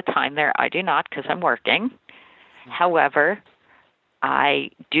a lot of time there. I do not because I'm working. However, I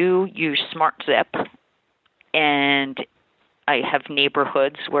do use SmartZip, and I have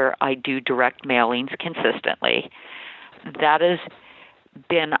neighborhoods where I do direct mailings consistently. That has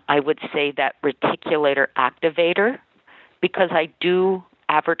been, I would say, that reticulator activator because I do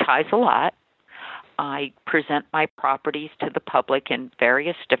advertise a lot. I present my properties to the public in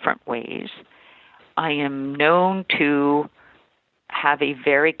various different ways. I am known to have a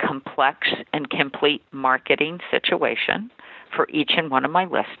very complex and complete marketing situation for each and one of my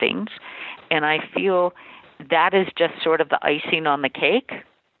listings, and I feel that is just sort of the icing on the cake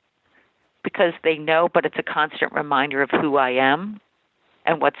because they know, but it's a constant reminder of who I am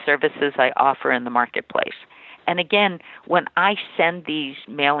and what services I offer in the marketplace. And again, when I send these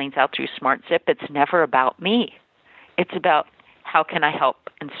mailings out through SmartZip, it's never about me. It's about how can I help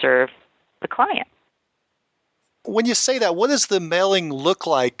and serve the client. When you say that, what does the mailing look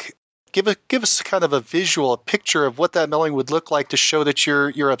like? Give us kind of a visual, a picture of what that mailing would look like to show that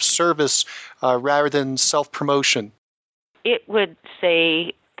you're of service rather than self-promotion. It would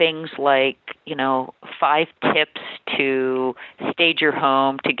say things like, 5 tips to stage your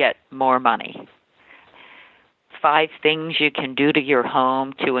home to get more money. 5 things you can do to your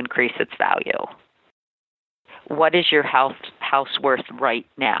home to increase its value. What is your house worth right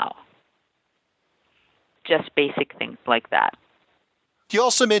now? Just basic things like that. You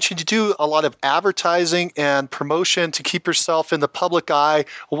also mentioned you do a lot of advertising and promotion to keep yourself in the public eye.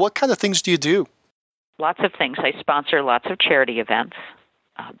 What kind of things do you do? Lots of things. I sponsor lots of charity events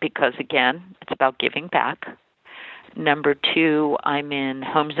because, again, it's about giving back. Number 2, I'm in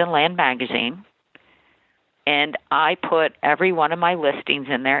Homes and Land magazine, and I put every one of my listings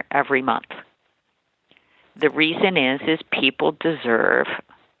in there every month. The reason is people deserve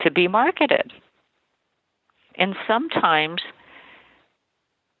to be marketed. And sometimes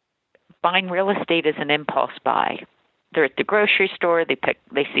buying real estate is an impulse buy. They're at the grocery store, they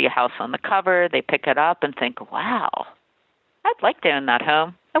see a house on the cover, they pick it up and think, "Wow, I'd like to own that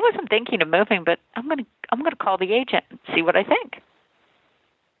home. I wasn't thinking of moving, but I'm going to call the agent and see what I think."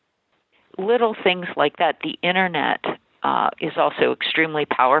 Little things like that. The internet is also extremely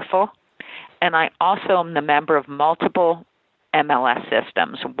powerful, and I also am the member of multiple MLS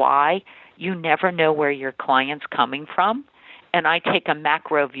systems. Why? You never know where your client's coming from. And I take a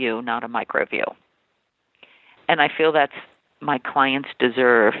macro view, not a micro view. And I feel that's my clients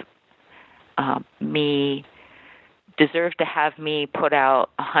deserve to have me put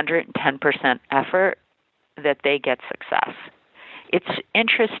out 110% effort that they get success. It's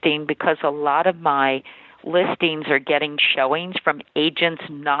interesting because a lot of my listings are getting showings from agents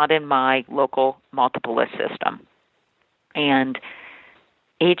not in my local multiple list system. And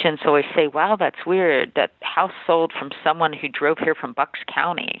agents always say, "Wow, that's weird. That house sold from someone who drove here from Bucks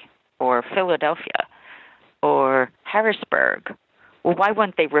County or Philadelphia or Harrisburg. Well, why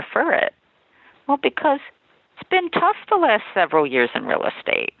wouldn't they refer it?" Well, because it's been tough the last several years in real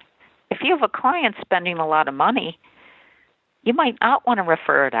estate. If you have a client spending a lot of money, you might not want to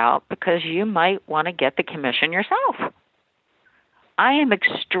refer it out because you might want to get the commission yourself. I am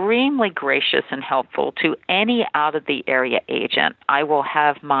extremely gracious and helpful to any out-of-the-area agent. I will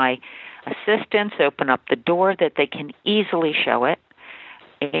have my assistants open up the door that they can easily show it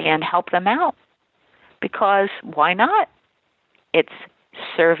and help them out. Because why not? It's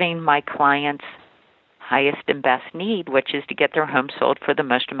serving my clients' highest and best need, which is to get their home sold for the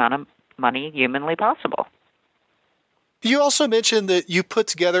most amount of money humanly possible. You also mentioned that you put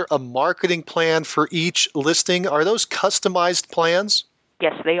together a marketing plan for each listing. Are those customized plans?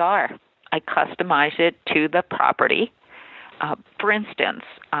 Yes, they are. I customize it to the property. For instance,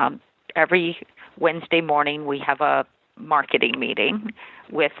 every Wednesday morning we have a marketing meeting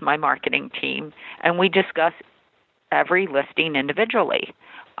with my marketing team, and we discuss every listing individually.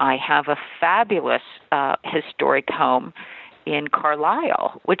 I have a fabulous historic home in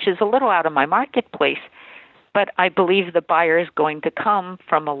Carlisle, which is a little out of my marketplace, but I believe the buyer is going to come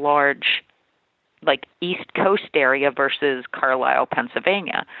from a large like East Coast area versus Carlisle,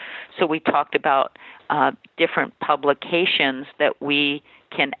 Pennsylvania. So we talked about different publications that we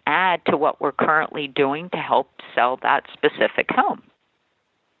can add to what we're currently doing to help sell that specific home.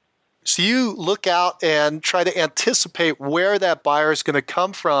 So you look out and try to anticipate where that buyer is going to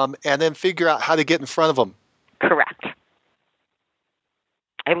come from and then figure out how to get in front of them. Correct.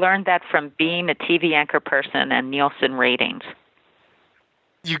 I learned that from being a TV anchor person and Nielsen ratings.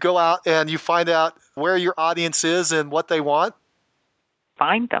 You go out and you find out where your audience is and what they want?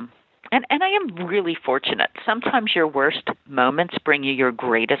 Find them. And I am really fortunate. Sometimes your worst moments bring you your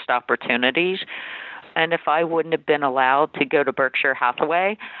greatest opportunities. And if I wouldn't have been allowed to go to Berkshire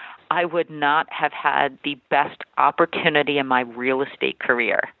Hathaway, I would not have had the best opportunity in my real estate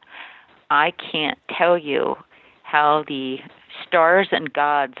career. I can't tell you how the stars and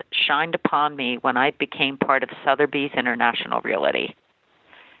gods shined upon me when I became part of Sotheby's International Realty.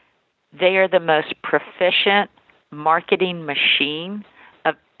 They are the most proficient marketing machine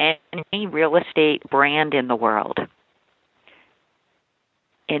of any real estate brand in the world.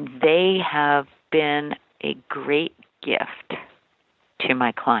 And they have been a great gift to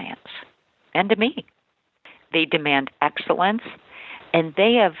my clients and to me. They demand excellence, and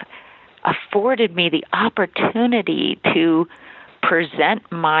they have afforded me the opportunity to present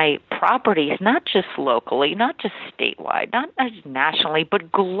my properties not just locally, not just statewide, not just nationally,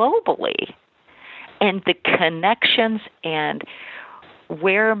 but globally. And the connections and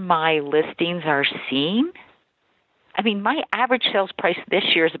where my listings are seen. I mean, my average sales price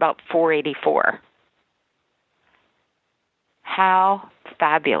this year is about $484. How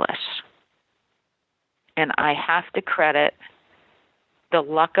fabulous. And I have to credit the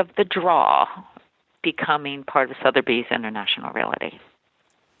luck of the draw becoming part of Sotheby's International Realty.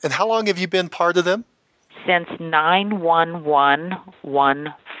 And how long have you been part of them? Since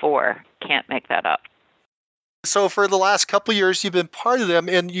 9/11/14. Can't make that up. So for the last couple of years, you've been part of them,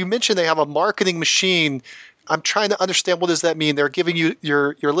 and you mentioned they have a marketing machine. I'm trying to understand, what does that mean? They're giving you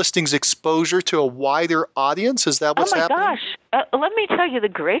your listings exposure to a wider audience? Is that what's happening? Oh, my gosh. Let me tell you the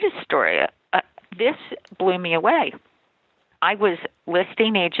greatest story. This blew me away. I was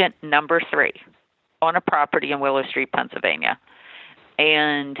listing agent number 3 on a property in Willow Street, Pennsylvania.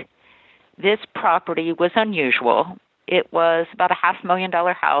 And this property was unusual. It was about a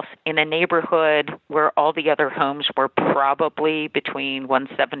 $500,000 house in a neighborhood where all the other homes were probably between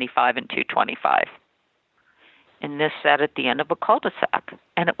 175 and 225. And this sat at the end of a cul-de-sac,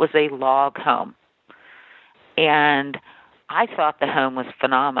 and it was a log home. And I thought the home was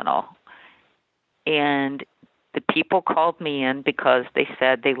phenomenal. And the people called me in because they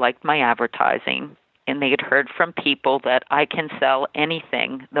said they liked my advertising, and they had heard from people that I can sell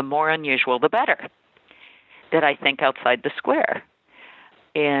anything, the more unusual, the better, that I think outside the square.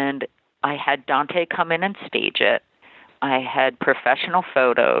 And I had Dante come in and stage it. I had professional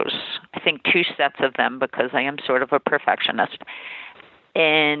photos, I think 2 sets of them because I am sort of a perfectionist.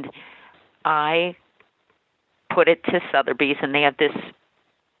 And I put it to Sotheby's, and they have this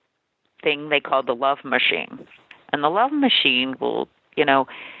thing they call the Love Machine. And the Love Machine will,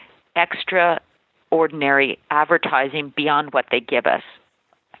 extraordinary advertising beyond what they give us.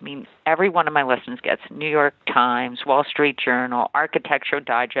 I mean, every one of my listings gets New York Times, Wall Street Journal, Architectural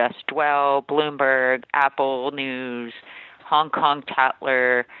Digest, Dwell, Bloomberg, Apple News, Hong Kong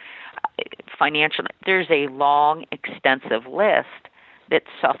Tatler, Financial. There's a long, extensive list that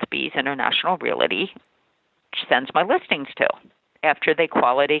Sotheby's International Realty sends my listings to after they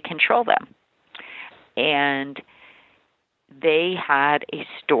quality control them. And they had a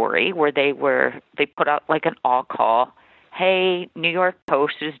story where they put out like an all call. Hey, New York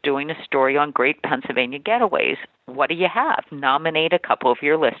Post is doing a story on great Pennsylvania getaways. What do you have? Nominate a couple of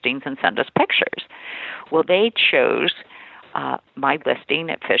your listings and send us pictures. Well, they chose my listing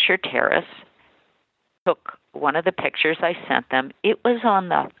at Fisher Terrace, took one of the pictures I sent them. It was on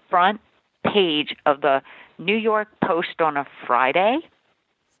the front page of the New York Post on a Friday.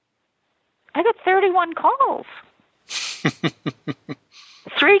 I got 31 calls.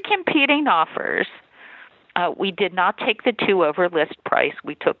 3 competing offers. We did not take the 2 over list price.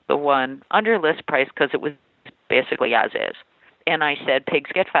 We took the 1 under list price because it was basically as is. And I said,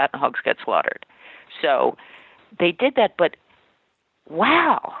 pigs get fat and hogs get slaughtered. So they did that, but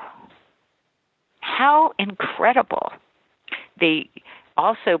wow, how incredible. They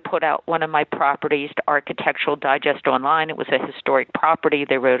also put out one of my properties to Architectural Digest online. It was a historic property.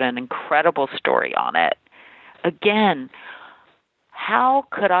 They wrote an incredible story on it. Again, how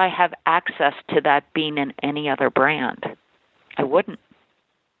could I have access to that being in any other brand? I wouldn't.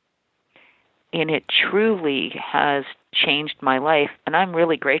 And it truly has changed my life, and I'm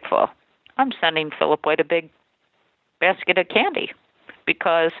really grateful. I'm sending Philip White a big basket of candy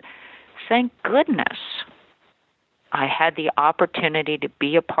because thank goodness I had the opportunity to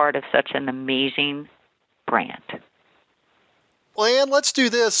be a part of such an amazing brand. Well, Ann, let's do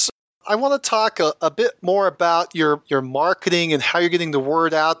this. I want to talk a bit more about your marketing and how you're getting the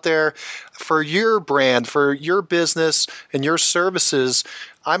word out there for your brand, for your business and your services.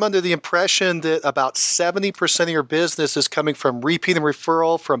 I'm under the impression that about 70% of your business is coming from repeat and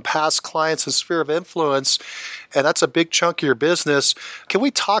referral from past clients and sphere of influence, and that's a big chunk of your business. Can we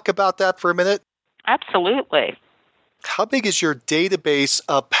talk about that for a minute? Absolutely. How big is your database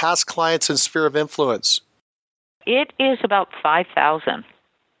of past clients and sphere of influence? It is about 5,000.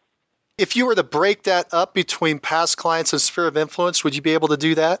 If you were to break that up between past clients and sphere of influence, would you be able to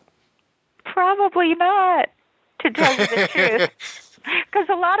do that? Probably not, to tell you the truth. Because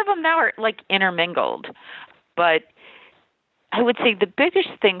a lot of them now are like intermingled. But I would say the biggest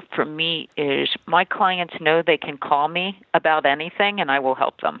thing for me is my clients know they can call me about anything and I will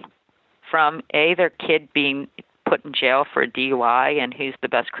help them. From their kid being put in jail for a DUI and who's the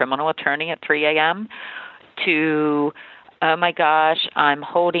best criminal attorney at 3 a.m. to, oh my gosh, I'm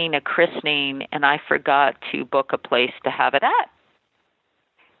holding a christening and I forgot to book a place to have it at.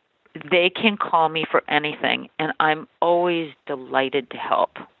 They can call me for anything, and I'm always delighted to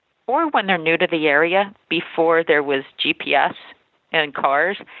help. Or when they're new to the area, before there was GPS and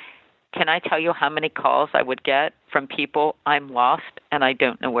cars, can I tell you how many calls I would get from people, I'm lost and I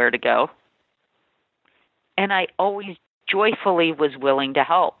don't know where to go? And I always joyfully was willing to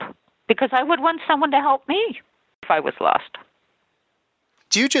help because I would want someone to help me if I was lost.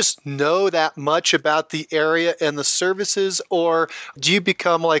 Do you just know that much about the area and the services, or do you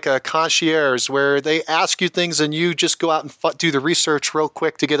become like a concierge where they ask you things and you just go out and do the research real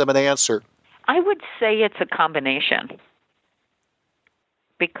quick to get them an answer? I would say it's a combination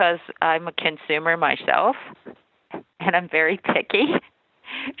because I'm a consumer myself and I'm very picky.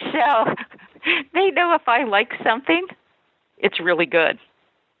 So they know if I like something, it's really good.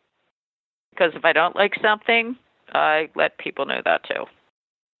 Because if I don't like something, I let people know that too.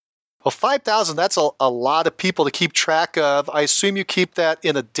 Well, 5,000, that's a lot of people to keep track of. I assume you keep that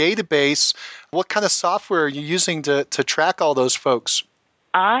in a database. What kind of software are you using to track all those folks?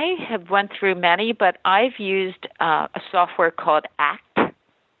 I have went through many, but I've used a software called ACT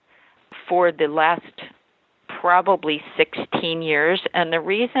for the last probably 16 years. And the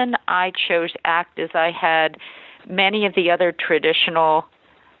reason I chose ACT is I had many of the other traditional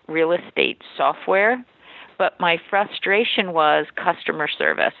real estate software, but my frustration was customer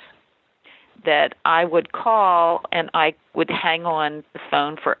service. That I would call and I would hang on the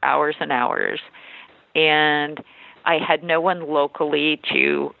phone for hours and hours. And I had no one locally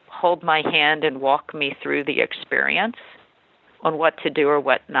to hold my hand and walk me through the experience on what to do or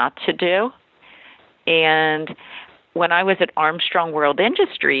what not to do. And when I was at Armstrong World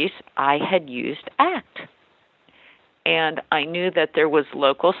Industries, I had used ACT. And I knew that there was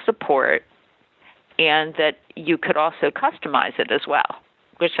local support and that you could also customize it as well,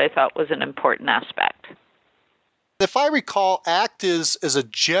 which I thought was an important aspect. If I recall, ACT is a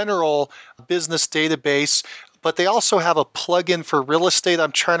general business database, but they also have a plugin for real estate.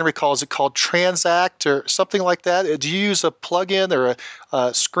 I'm trying to recall, is it called Transact or something like that? Do you use a plugin or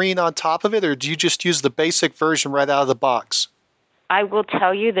a screen on top of it, or do you just use the basic version right out of the box? I will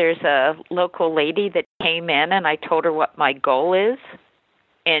tell you there's a local lady that came in and I told her what my goal is,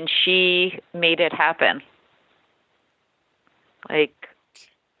 and she made it happen. Like,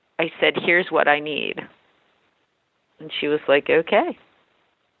 I said, here's what I need. And she was like, okay.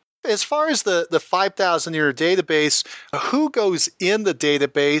 As far as the 5,000 in your database, who goes in the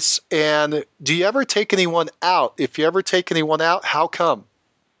database, and do you ever take anyone out? If you ever take anyone out, how come?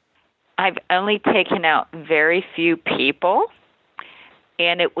 I've only taken out very few people,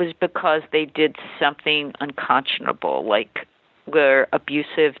 and it was because they did something unconscionable, like were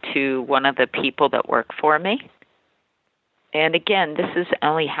abusive to one of the people that work for me. And again, this has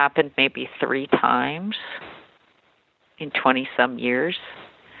only happened maybe 3 times in 20-some years.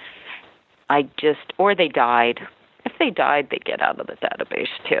 Or they died. If they died, they get out of the database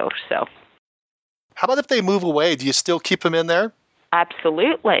too. So, how about if they move away? Do you still keep them in there?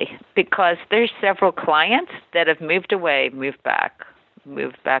 Absolutely, because there's several clients that have moved away, moved back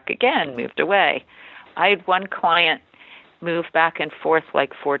again, moved away. I had one client move back and forth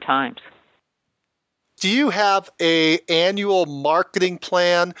like 4 times. Do you have an annual marketing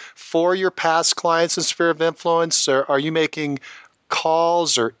plan for your past clients in sphere of influence, or are you making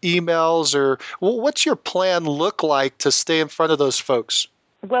calls or emails, or what's your plan look like to stay in front of those folks?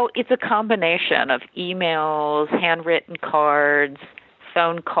 Well, it's a combination of emails, handwritten cards,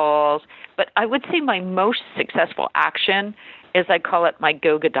 phone calls, But I would say my most successful action is I call it my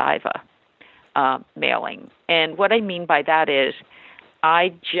Go Godiva mailing. And what I mean by that is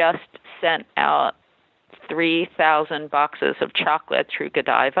I just sent out 3,000 boxes of chocolate through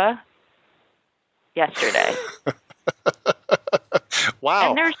Godiva yesterday. Wow.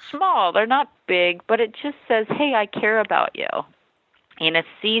 And they're small. They're not big, but it just says, hey, I care about you. In a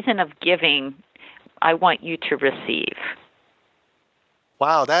season of giving, I want you to receive.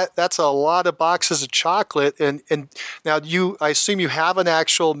 Wow, that's a lot of boxes of chocolate. And now I assume you have an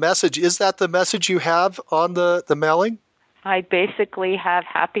actual message. Is that the message you have on the mailing? I basically have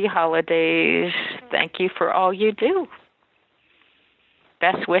happy holidays. Thank you for all you do.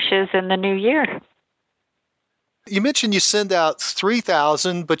 Best wishes in the new year. You mentioned you send out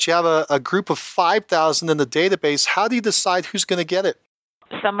 3,000, but you have a group of 5,000 in the database. How do you decide who's going to get it?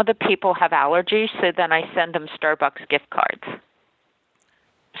 Some of the people have allergies, so then I send them Starbucks gift cards.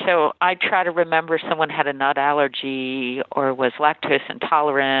 So I try to remember someone had a nut allergy or was lactose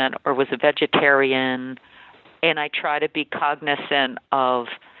intolerant or was a vegetarian, and I try to be cognizant of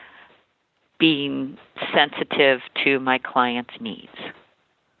being sensitive to my clients' needs.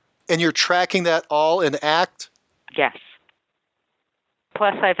 And you're tracking that all in ACT? Yes.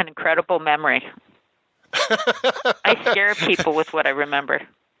 Plus, I have an incredible memory. I scare people with what I remember.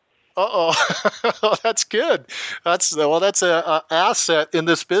 Uh-oh. That's good. That's an asset in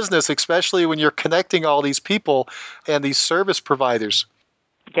this business, especially when you're connecting all these people and these service providers.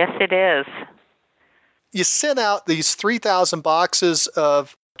 Yes, it is. You sent out these 3,000 boxes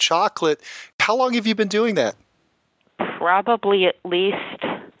of chocolate. How long have you been doing that? Probably at least,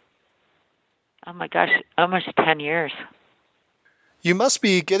 oh my gosh, almost 10 years. You must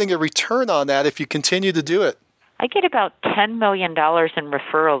be getting a return on that if you continue to do it. I get about $10 million in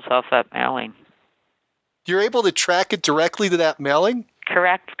referrals off that mailing. You're able to track it directly to that mailing?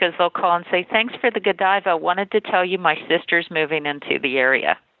 Correct, because they'll call and say, thanks for the Godiva. Wanted to tell you my sister's moving into the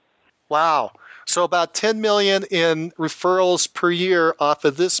area. Wow. So about 10 million in referrals per year off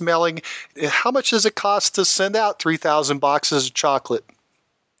of this mailing. How much does it cost to send out 3,000 boxes of chocolate?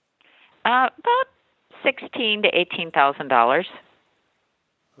 About $16,000 to $18,000.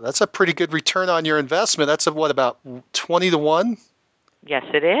 That's a pretty good return on your investment. That's about 20 to 1? Yes,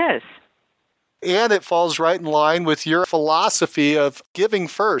 it is. And it falls right in line with your philosophy of giving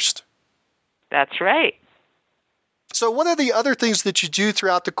first. That's right. So what are the other things that you do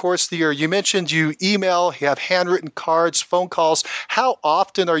throughout the course of the year? You mentioned you email, you have handwritten cards, phone calls. How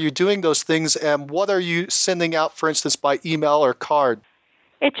often are you doing those things, and what are you sending out, for instance, by email or card?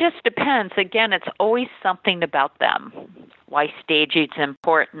 It just depends. Again, it's always something about them. Why staging's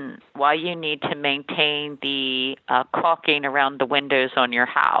important, why you need to maintain the caulking around the windows on your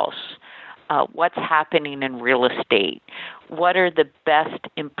house, what's happening in real estate, what are the best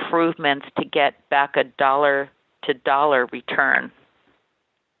improvements to get back a dollar-to-dollar return.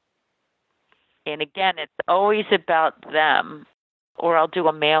 And again, it's always about them, or I'll do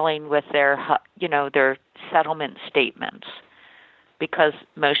a mailing with their settlement statements, because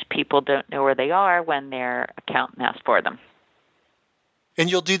most people don't know where they are when their accountant asks for them. And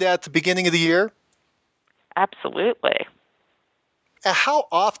you'll do that at the beginning of the year? Absolutely. And how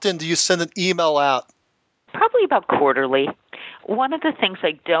often do you send an email out? Probably about quarterly. One of the things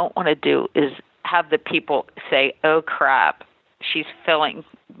I don't want to do is have the people say, oh crap, she's filling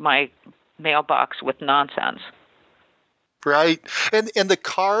my mailbox with nonsense. Right. And the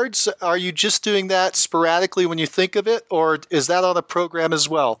cards, are you just doing that sporadically when you think of it, or is that on a program as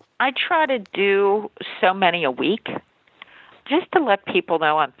well? I try to do so many a week just to let people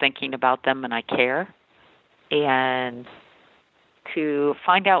know I'm thinking about them and I care, and to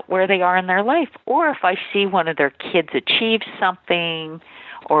find out where they are in their life. Or if I see one of their kids achieve something,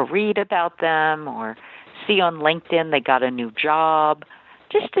 or read about them, or see on LinkedIn they got a new job,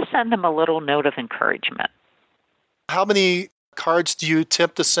 just to send them a little note of encouragement. How many cards do you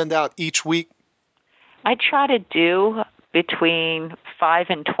attempt to send out each week? I try to do between 5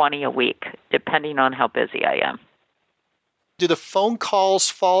 and 20 a week, depending on how busy I am. Do the phone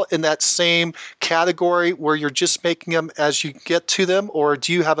calls fall in that same category where you're just making them as you get to them, or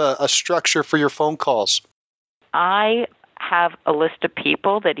do you have a structure for your phone calls? I have a list of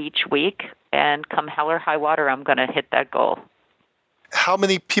people that each week, and come hell or high water, I'm going to hit that goal. How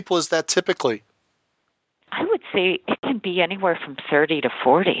many people is that typically? I would say it can be anywhere from 30 to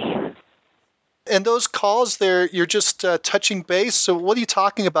 40. And those calls there, you're just touching base. So what are you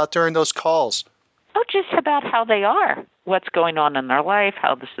talking about during those calls? Oh, just about how they are, what's going on in their life,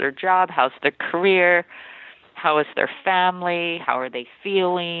 how's their job, how's their career, how is their family, how are they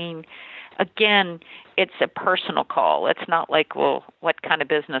feeling, again, it's a personal call. It's not like, well, what kind of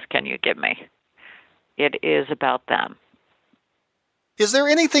business can you give me? It is about them. Is there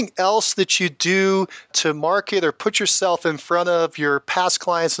anything else that you do to market or put yourself in front of your past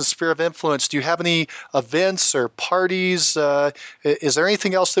clients in sphere of influence? Do you have any events or parties? Is there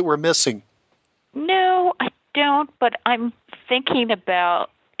anything else that we're missing? No, I don't, but I'm thinking about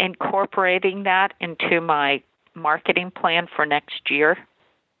incorporating that into my marketing plan for next year.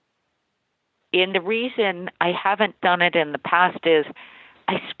 And the reason I haven't done it in the past is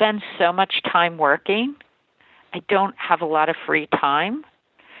I spend so much time working. I don't have a lot of free time.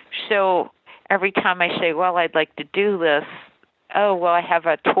 So every time I say, well, I'd like to do this, oh, well, I have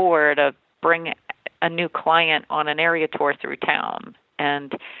a tour to bring a new client on an area tour through town.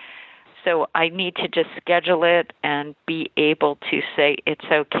 And so I need to just schedule it and be able to say it's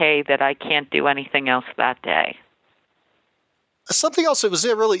okay that I can't do anything else that day. Something else that was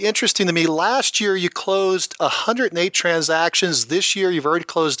really interesting to me, last year you closed 108 transactions. This year you've already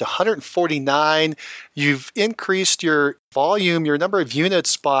closed 149. You've increased your volume, your number of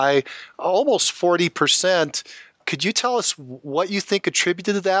units by almost 40%. Could you tell us what you think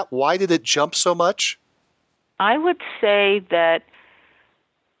attributed to that? Why did it jump so much? I would say that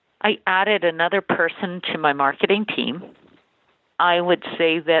I added another person to my marketing team. I would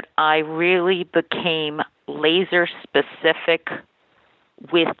say that I really became laser specific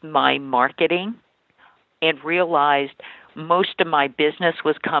with my marketing and realized most of my business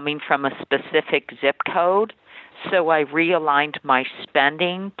was coming from a specific zip code. So I realigned my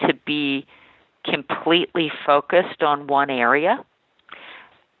spending to be completely focused on one area.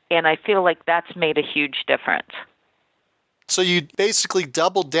 And I feel like that's made a huge difference. So you basically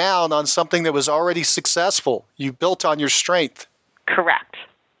doubled down on something that was already successful. You built on your strength. Correct.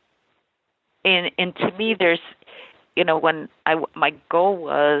 And to me, there's, my goal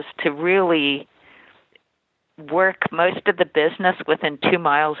was to really work most of the business within 2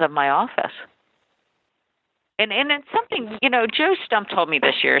 miles of my office. And it's something, Joe Stump told me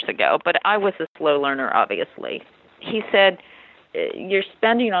this years ago, but I was a slow learner, obviously. He said, you're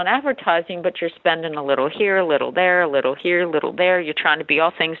spending on advertising, but you're spending a little here, a little there, a little here, a little there. You're trying to be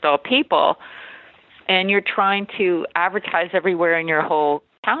all things to all people, and you're trying to advertise everywhere in your whole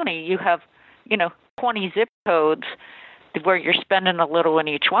county. You have, 20 zip codes where you're spending a little in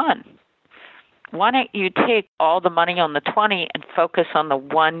each one. Why don't you take all the money on the 20 and focus on the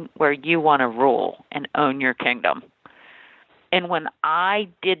one where you want to rule and own your kingdom? And when I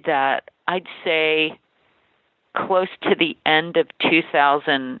did that, I'd say close to the end of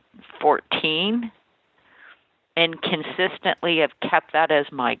 2014 and consistently have kept that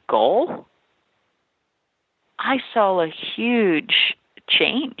as my goal, I saw a huge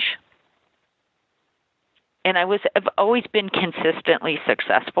change. And I've always been consistently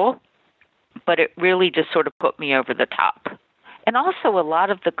successful, but it really just sort of put me over the top. And also a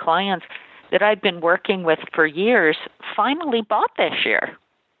lot of the clients that I've been working with for years finally bought this year.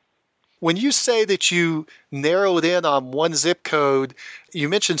 When you say that you narrowed in on one zip code, you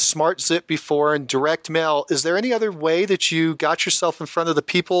mentioned Smart Zip before and direct mail. Is there any other way that you got yourself in front of the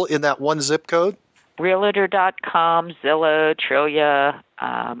people in that one zip code? Realtor.com, Zillow, Trillia,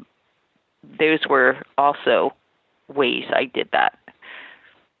 those were also ways I did that.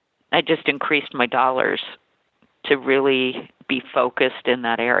 I just increased my dollars to really be focused in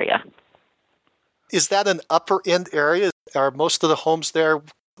that area. Is that an upper end area? Are most of the homes there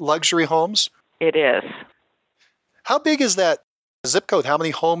luxury homes? It is. How big is that zip code? How many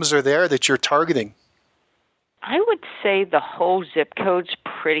homes are there that you're targeting? I would say the whole zip code's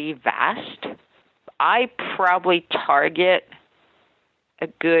pretty vast. I probably target a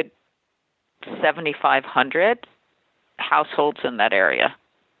good 7,500 households in that area.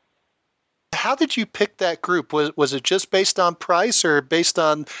 How did you pick that group? Was it just based on price or based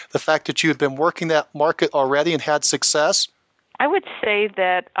on the fact that you had been working that market already and had success? I would say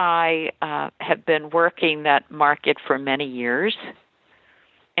that I have been working that market for many years.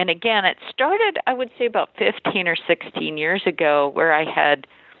 And again, it started, I would say, about 15 or 16 years ago where I had,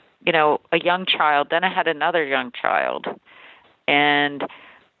 a young child. Then I had another young child. And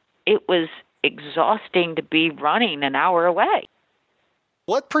it was exhausting to be running an hour away.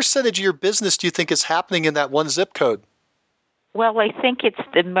 What percentage of your business do you think is happening in that one zip code? Well, I think it's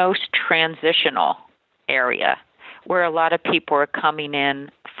the most transitional area where a lot of people are coming in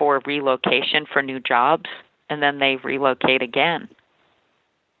for relocation for new jobs, and then they relocate again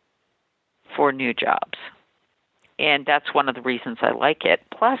for new jobs. And that's one of the reasons I like it.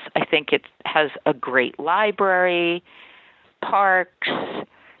 Plus, I think it has a great library, parks,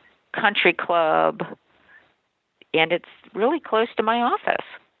 country club, and it's really close to my office.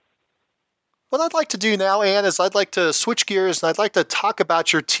 What I'd like to do now, Ann, is I'd like to switch gears and I'd like to talk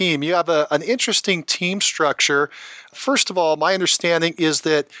about your team. You have an interesting team structure. First of all, my understanding is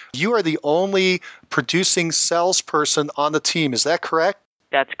that you are the only producing salesperson on the team. Is that correct?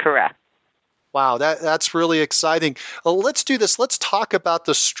 That's correct. Wow, that's really exciting. Well, let's do this. Let's talk about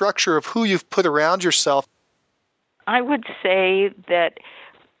the structure of who you've put around yourself. I would say that,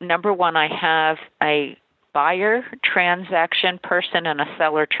 number one, I have a buyer transaction person and a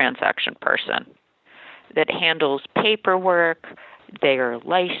seller transaction person that handles paperwork. They are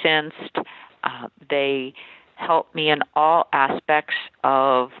licensed. They help me in all aspects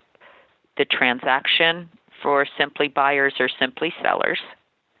of the transaction for Simply buyers or Simply sellers.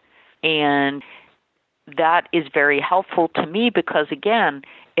 And that is very helpful to me because, again,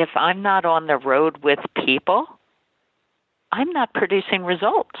 if I'm not on the road with people, I'm not producing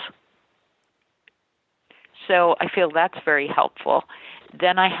results. So I feel that's very helpful.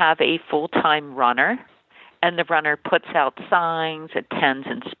 Then I have a full-time runner, and the runner puts out signs, attends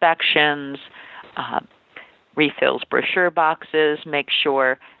inspections, refills brochure boxes, makes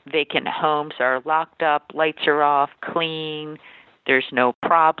sure vacant homes are locked up, lights are off, clean, there's no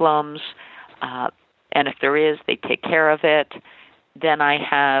problems, and if there is, they take care of it. Then I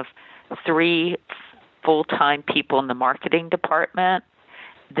have 3 full-time people in the marketing department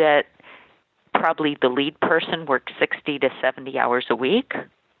that probably the lead person works 60 to 70 hours a week,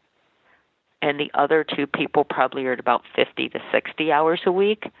 and the other 2 people probably are at about 50 to 60 hours a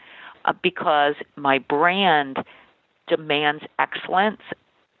week because my brand demands excellence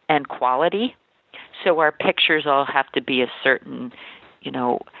and quality. So our pictures all have to be a certain,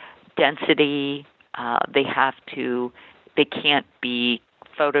 density. They can't be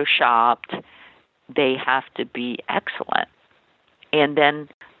photoshopped. They have to be excellent. And then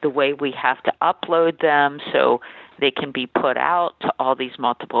the way we have to upload them so they can be put out to all these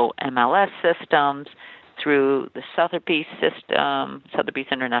multiple MLS systems through the Sotheby's system, Sotheby's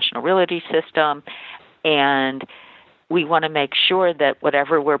International Realty system, and we want to make sure that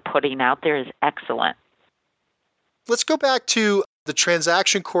whatever we're putting out there is excellent. Let's go back to the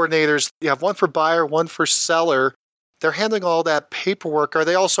transaction coordinators. You have one for buyer, one for seller. They're handling all that paperwork. Are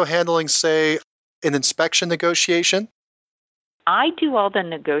they also handling, say, an inspection negotiation? I do all the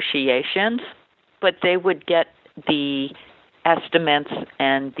negotiations, but they would get the estimates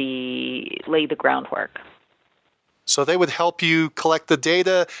and lay the groundwork. So they would help you collect the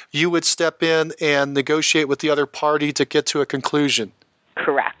data. You would step in and negotiate with the other party to get to a conclusion.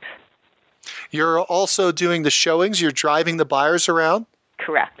 Correct. You're also doing the showings. You're driving the buyers around.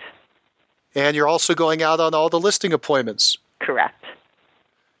 Correct. And you're also going out on all the listing appointments. Correct.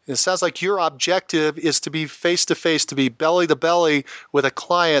 It sounds like your objective is to be face-to-face, to be belly-to-belly with a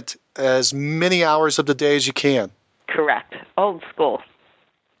client as many hours of the day as you can. Correct. Old school.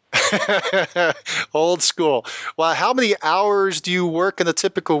 Old school. Well, how many hours do you work in a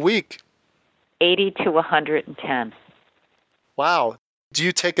typical week? 80 to 110. Wow. Do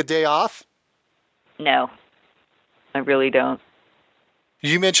you take a day off? No, I really don't.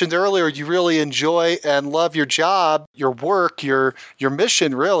 You mentioned earlier you really enjoy and love your job, your work, your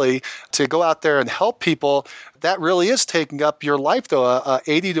mission, really, to go out there and help people. That really is taking up your life, though.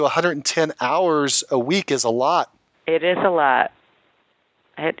 80 to 110 hours a week is a lot. It is a lot.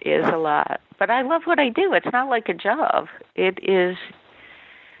 It is a lot. But I love what I do. It's not like a job. It is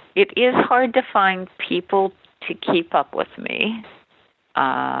hard to find people to keep up with me.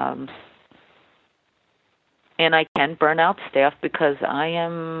 And I can burn out staff because I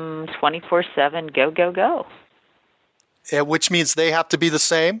am 24/7, go, go, go. Which means they have to be the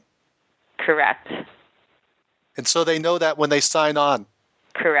same? Correct. And so they know that when they sign on?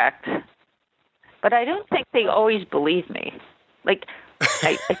 Correct. But I don't think they always believe me. Like,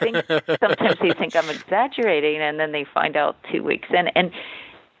 I think sometimes they think I'm exaggerating, and then they find out 2 weeks in. And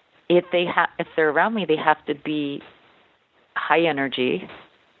if they're around me, they have to be high energy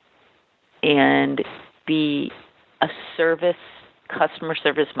and be a customer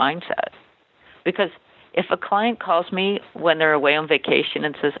service mindset. Because if a client calls me when they're away on vacation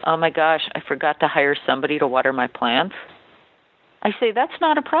and says, oh my gosh, I forgot to hire somebody to water my plants, I say, that's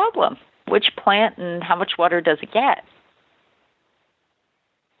not a problem. Which plant and how much water does it get?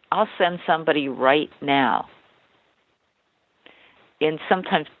 I'll send somebody right now. And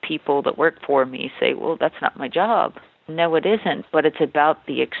sometimes people that work for me say, well, that's not my job. No, it isn't, but it's about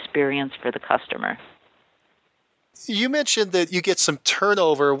the experience for the customer. You mentioned that you get some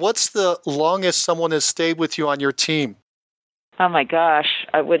turnover. What's the longest someone has stayed with you on your team? Oh my gosh,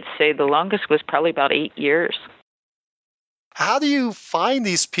 I would say the longest was probably about 8 years. How do you find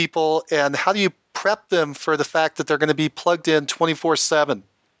these people and how do you prep them for the fact that they're going to be plugged in 24/7?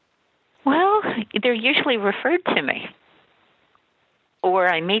 Well, Well, they're usually referred to me. Or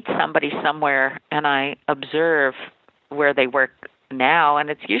I meet somebody somewhere and I observe where they work now, and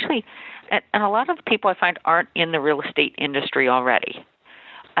it's usually, and a lot of people I find aren't in the real estate industry already.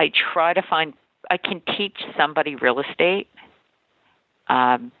 I try to find, I can teach somebody real estate.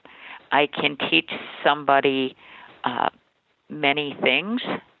 I can teach somebody many things,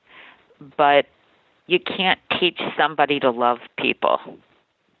 but you can't teach somebody to love people.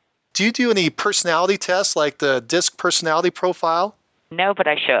 Do you do any personality tests like the DISC personality profile? No, but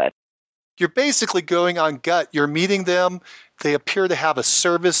I should. You're basically going on gut. You're meeting them. They appear to have a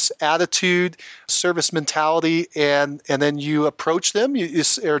service attitude, service mentality, and then you approach them. You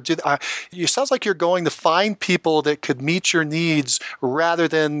sounds like you're going to find people that could meet your needs rather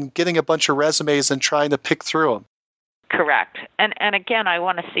than getting a bunch of resumes and trying to pick through them. Correct. And again, I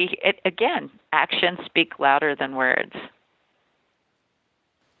want to see it again. Actions speak louder than words.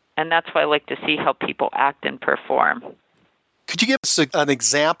 And that's why I like to see how people act and perform. Could you give us an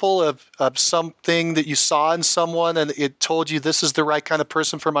example of something that you saw in someone and it told you this is the right kind of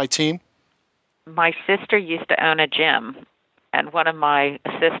person for my team? My sister used to own a gym, and one of my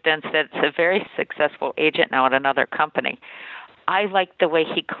assistants that's a very successful agent now at another company, I liked the way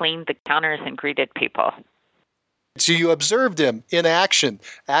he cleaned the counters and greeted people. So you observed him in action.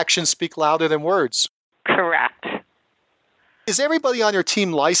 Actions speak louder than words. Correct. Is everybody on your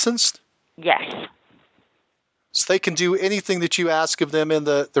team licensed? Yes. So they can do anything that you ask of them in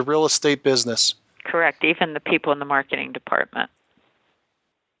the real estate business? Correct, even the people in the marketing department.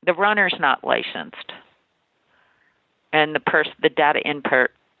 The runner's not licensed. And the data input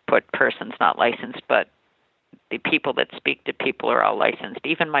person's not licensed, but the people that speak to people are all licensed.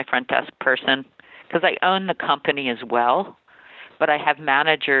 Even my front desk person, because I own the company as well, but I have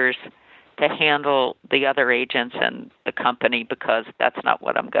managers to handle the other agents and the company because that's not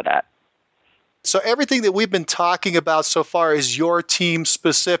what I'm good at. So everything that we've been talking about so far is your team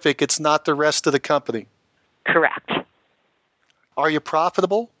specific. It's not the rest of the company. Correct. Are you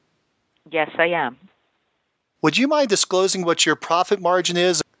profitable? Yes, I am. Would you mind disclosing what your profit margin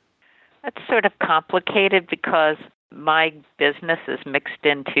is? That's sort of complicated because my business is mixed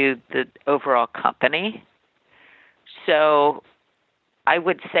into the overall company. So I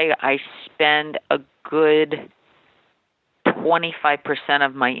would say I spend a good 25%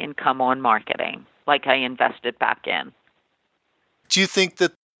 of my income on marketing, like I invested back in. Do you think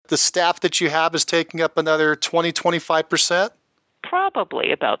that the staff that you have is taking up another 20-25%?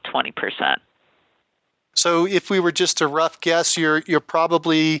 Probably about 20%. So if we were just a rough guess, you're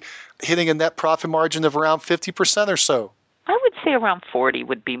probably hitting a net profit margin of around 50% or so. I would say around 40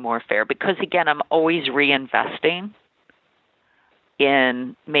 would be more fair because, again, I'm always reinvesting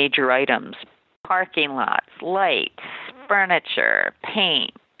in major items, parking lots, lights, furniture,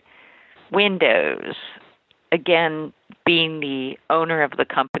 paint, windows. Again, being the owner of the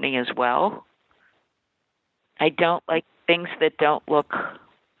company as well, I don't like things that don't look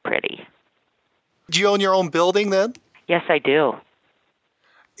pretty. Do you own your own building then? Yes, I do.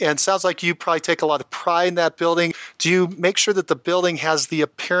 And it sounds like you probably take a lot of pride in that building. Do you make sure that the building has the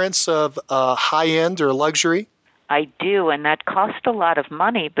appearance of high-end or luxury? I do, and that costs a lot of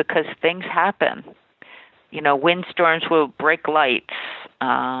money because things happen. You know, windstorms will break lights.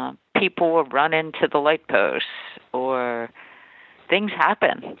 People will run into the light posts, or things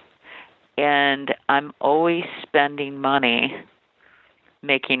happen. And I'm always spending money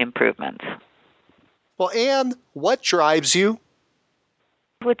making improvements. Well, Ann, what drives you?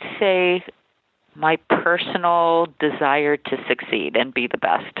 I would say my personal desire to succeed and be the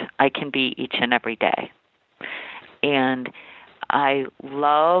best I can be each and every day. And I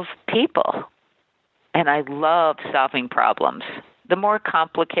love people, and I love solving problems. The more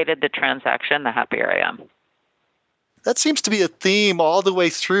complicated the transaction, the happier I am. That seems to be a theme all the way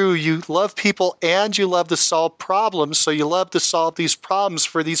through. You love people and you love to solve problems, so you love to solve these problems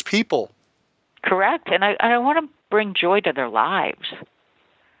for these people. Correct. And I want to bring joy to their lives.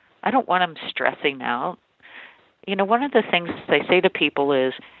 I don't want them stressing out. You know, one of the things I say to people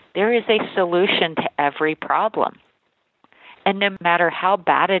is there is a solution to every problem. And no matter how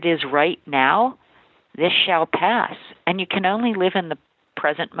bad it is right now, this shall pass. And you can only live in the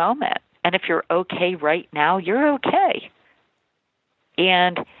present moment. And if you're okay right now, you're okay.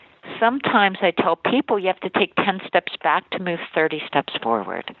 And sometimes I tell people you have to take 10 steps back to move 30 steps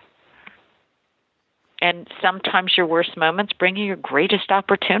forward. And sometimes your worst moments bring you your greatest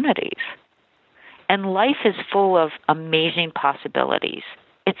opportunities. And life is full of amazing possibilities.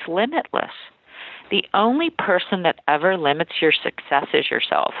 It's limitless. The only person that ever limits your success is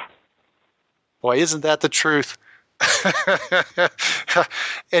yourself. Boy, isn't that the truth?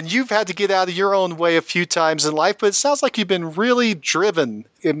 And you've had to get out of your own way a few times in life, but it sounds like you've been really driven.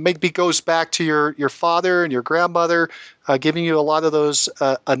 It maybe goes back to your father and your grandmother giving you a lot of those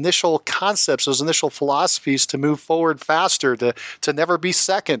initial concepts, those initial philosophies to move forward faster, to never be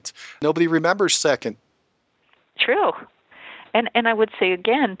second. Nobody remembers second. True. And I would say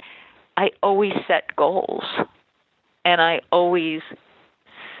again, I always set goals. And I always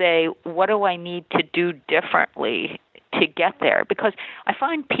say, what do I need to do differently to get there? Because I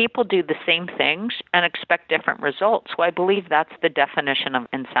find people do the same things and expect different results. So I believe that's the definition of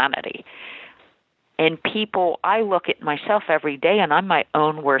insanity. And people, I look at myself every day and I'm my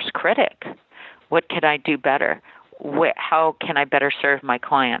own worst critic. What could I do better? How can I better serve my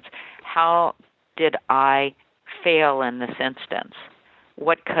clients? How did I fail in this instance?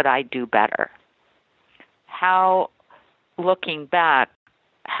 What could I do better? How, looking back,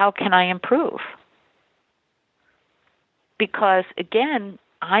 how can I improve? Because, again,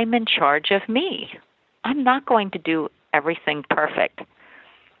 I'm in charge of me. I'm not going to do everything perfect.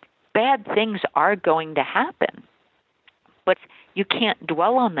 Bad things are going to happen, but you can't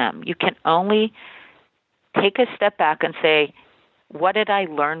dwell on them. You can only take a step back and say, what did I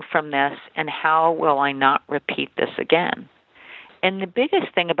learn from this, and how will I not repeat this again? And the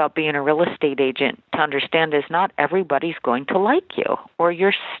biggest thing about being a real estate agent to understand is not everybody's going to like you or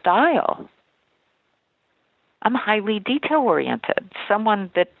your style. I'm highly detail-oriented.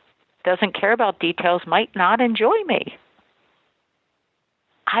 Someone that doesn't care about details might not enjoy me.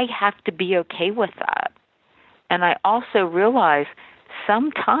 I have to be okay with that. And I also realize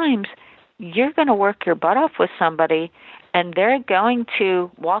sometimes you're going to work your butt off with somebody and they're going to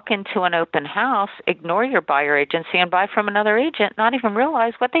walk into an open house, ignore your buyer agency, and buy from another agent, not even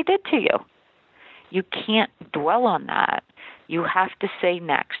realize what they did to you. You can't dwell on that. You have to say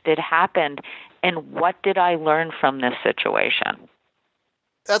next, it happened, and what did I learn from this situation?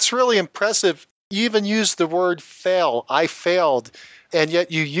 That's really impressive. You even used the word fail. I failed. And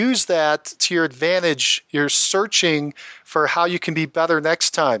yet you use that to your advantage. You're searching for how you can be better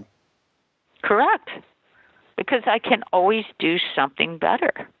next time. Correct. Because I can always do something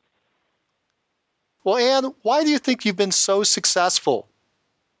better. Well, Ann, why do you think you've been so successful?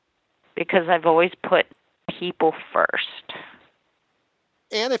 Because I've always put people first.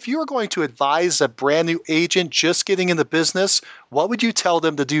 And if you were going to advise a brand new agent just getting in the business, what would you tell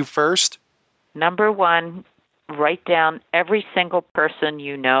them to do first? Number one, write down every single person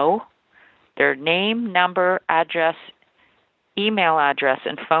you know, their name, number, address, email address,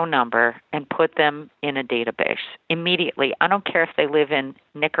 and phone number, and put them in a database immediately. I don't care if they live in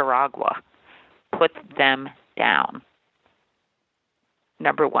Nicaragua. Put them down.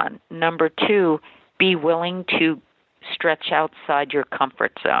 Number one. Number two, be willing to stretch outside your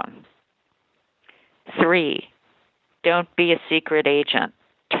comfort zone. 3, don't be a secret agent.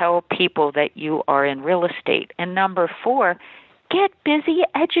 Tell people that you are in real estate. And number 4, get busy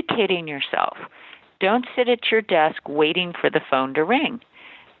educating yourself. Don't sit at your desk waiting for the phone to ring.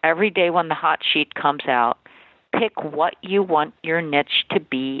 Every day when the hot sheet comes out, pick what you want your niche to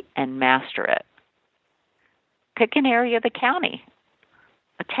be and master it. Pick an area of the county,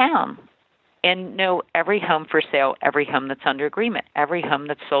 a town, and know every home for sale, every home that's under agreement, every home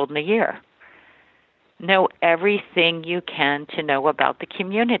that's sold in a year. Know everything you can to know about the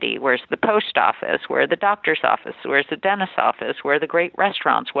community. Where's the post office? Where the doctor's office? Where's the dentist's office? Where are the great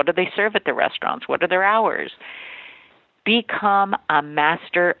restaurants? What do they serve at the restaurants? What are their hours? Become a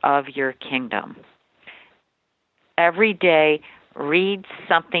master of your kingdom. Every day, read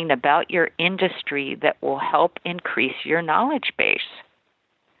something about your industry that will help increase your knowledge base.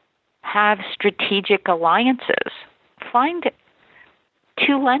 Have strategic alliances. Find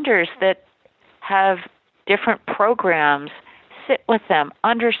 2 lenders that have different programs, sit with them,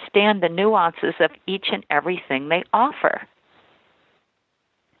 understand the nuances of each and everything they offer.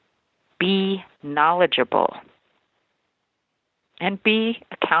 Be knowledgeable. And be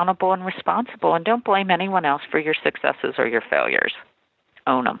accountable and responsible. And don't blame anyone else for your successes or your failures.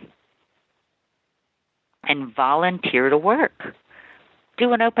 Own them. And volunteer to work.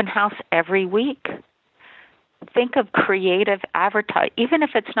 Do an open house every week. Think of creative advertising. Even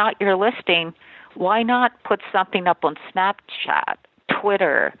if it's not your listing, why not put something up on Snapchat,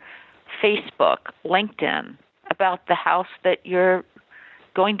 Twitter, Facebook, LinkedIn about the house that you're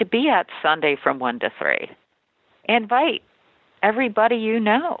going to be at Sunday from 1 to 3? Invite everybody you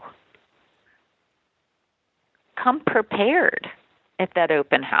know. Come prepared at that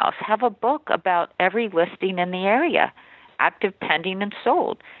open house. Have a book about every listing in the area, active, pending, and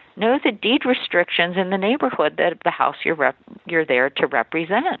sold. Know the deed restrictions in the neighborhood that the house you're there to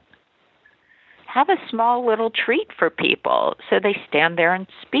represent. Have a small little treat for people so they stand there and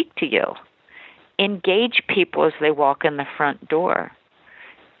speak to you. Engage people as they walk in the front door.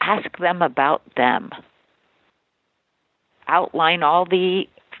 Ask them about them. Outline all the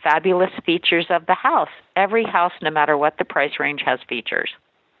fabulous features of the house. Every house, no matter what the price range, has features,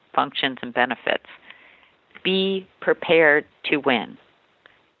 functions, and benefits. Be prepared to win.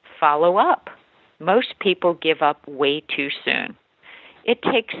 Follow up. Most people give up way too soon. It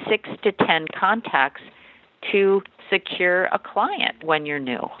takes 6 to 10 contacts to secure a client when you're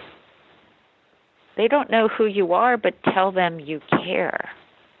new. They don't know who you are, but tell them you care.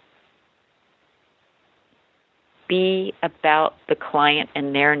 Be about the client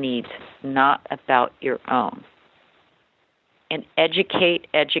and their needs, not about your own. And educate,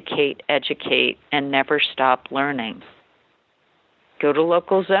 educate, educate, and never stop learning. Go to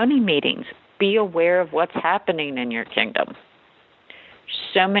local zoning meetings. Be aware of what's happening in your kingdom.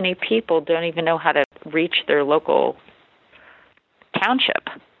 So many people don't even know how to reach their local township.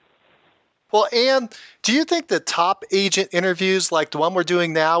 Well, Ann, do you think the top agent interviews like the one we're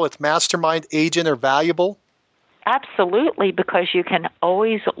doing now with Mastermind Agent are valuable? Absolutely, because you can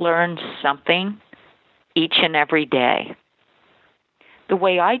always learn something each and every day. The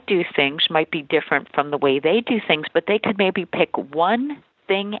way I do things might be different from the way they do things, but they could maybe pick one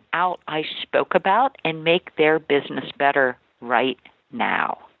thing out I spoke about and make their business better right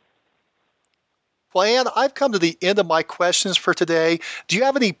now. Well, Ann, I've come to the end of my questions for today. Do you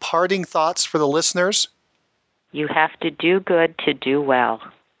have any parting thoughts for the listeners? You have to do good to do well.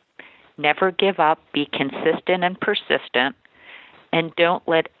 Never give up. Be consistent and persistent. And don't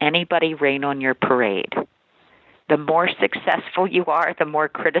let anybody rain on your parade. The more successful you are, the more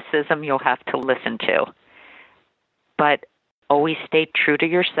criticism you'll have to listen to. But always stay true to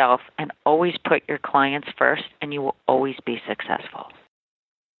yourself and always put your clients first, and you will always be successful.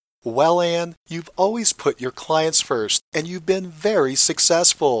 Well, Ann, you've always put your clients first, and you've been very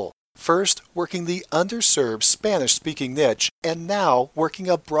successful. First, working the underserved Spanish-speaking niche, and now working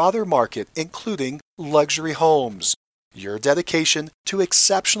a broader market, including luxury homes. Your dedication to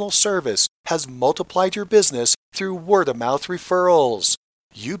exceptional service has multiplied your business through word-of-mouth referrals.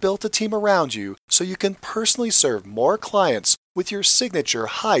 You built a team around you so you can personally serve more clients with your signature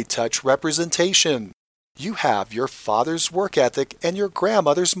high-touch representation. You have your father's work ethic and your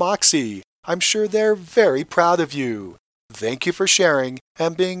grandmother's moxie. I'm sure they're very proud of you. Thank you for sharing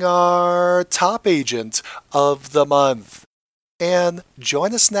and being our top agent of the month. And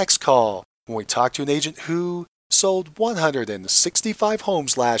join us next call when we talk to an agent who sold 165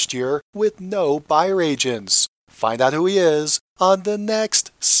 homes last year with no buyer agents. Find out who he is on the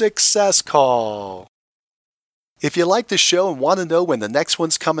next Success Call. If you like the show and want to know when the next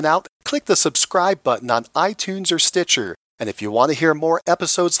one's coming out, click the subscribe button on iTunes or Stitcher. And if you want to hear more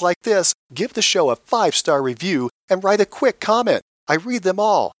episodes like this, give the show a 5-star review and write a quick comment. I read them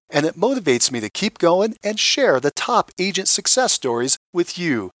all, and it motivates me to keep going and share the top agent success stories with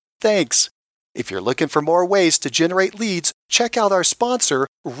you. Thanks. If you're looking for more ways to generate leads, check out our sponsor,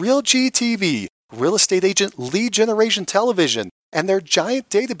 RealGTV, Real Estate Agent Lead Generation Television, and their giant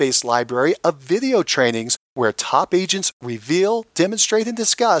database library of video trainings where top agents reveal, demonstrate, and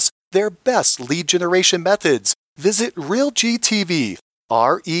discuss their best lead generation methods. Visit RealGTV,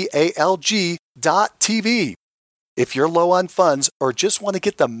 REALG.TV. If you're low on funds or just want to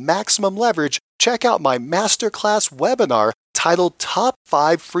get the maximum leverage, check out my masterclass webinar titled Top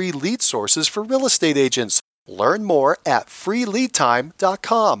 5 Free Lead Sources for Real Estate Agents. Learn more at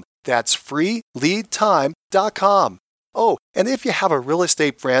freeleadtime.com. That's freeleadtime.com. Oh, and if you have a real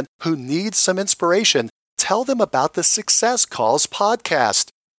estate friend who needs some inspiration, tell them about the Success Calls podcast.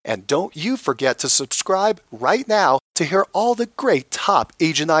 And don't you forget to subscribe right now to hear all the great top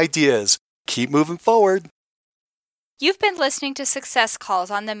agent ideas. Keep moving forward. You've been listening to Success Calls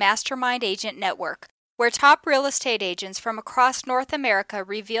on the Mastermind Agent Network, where top real estate agents from across North America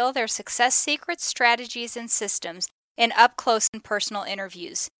reveal their success secrets, strategies, and systems in up-close and personal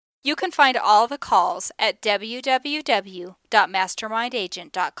interviews. You can find all the calls at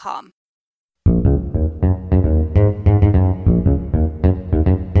www.mastermindagent.com.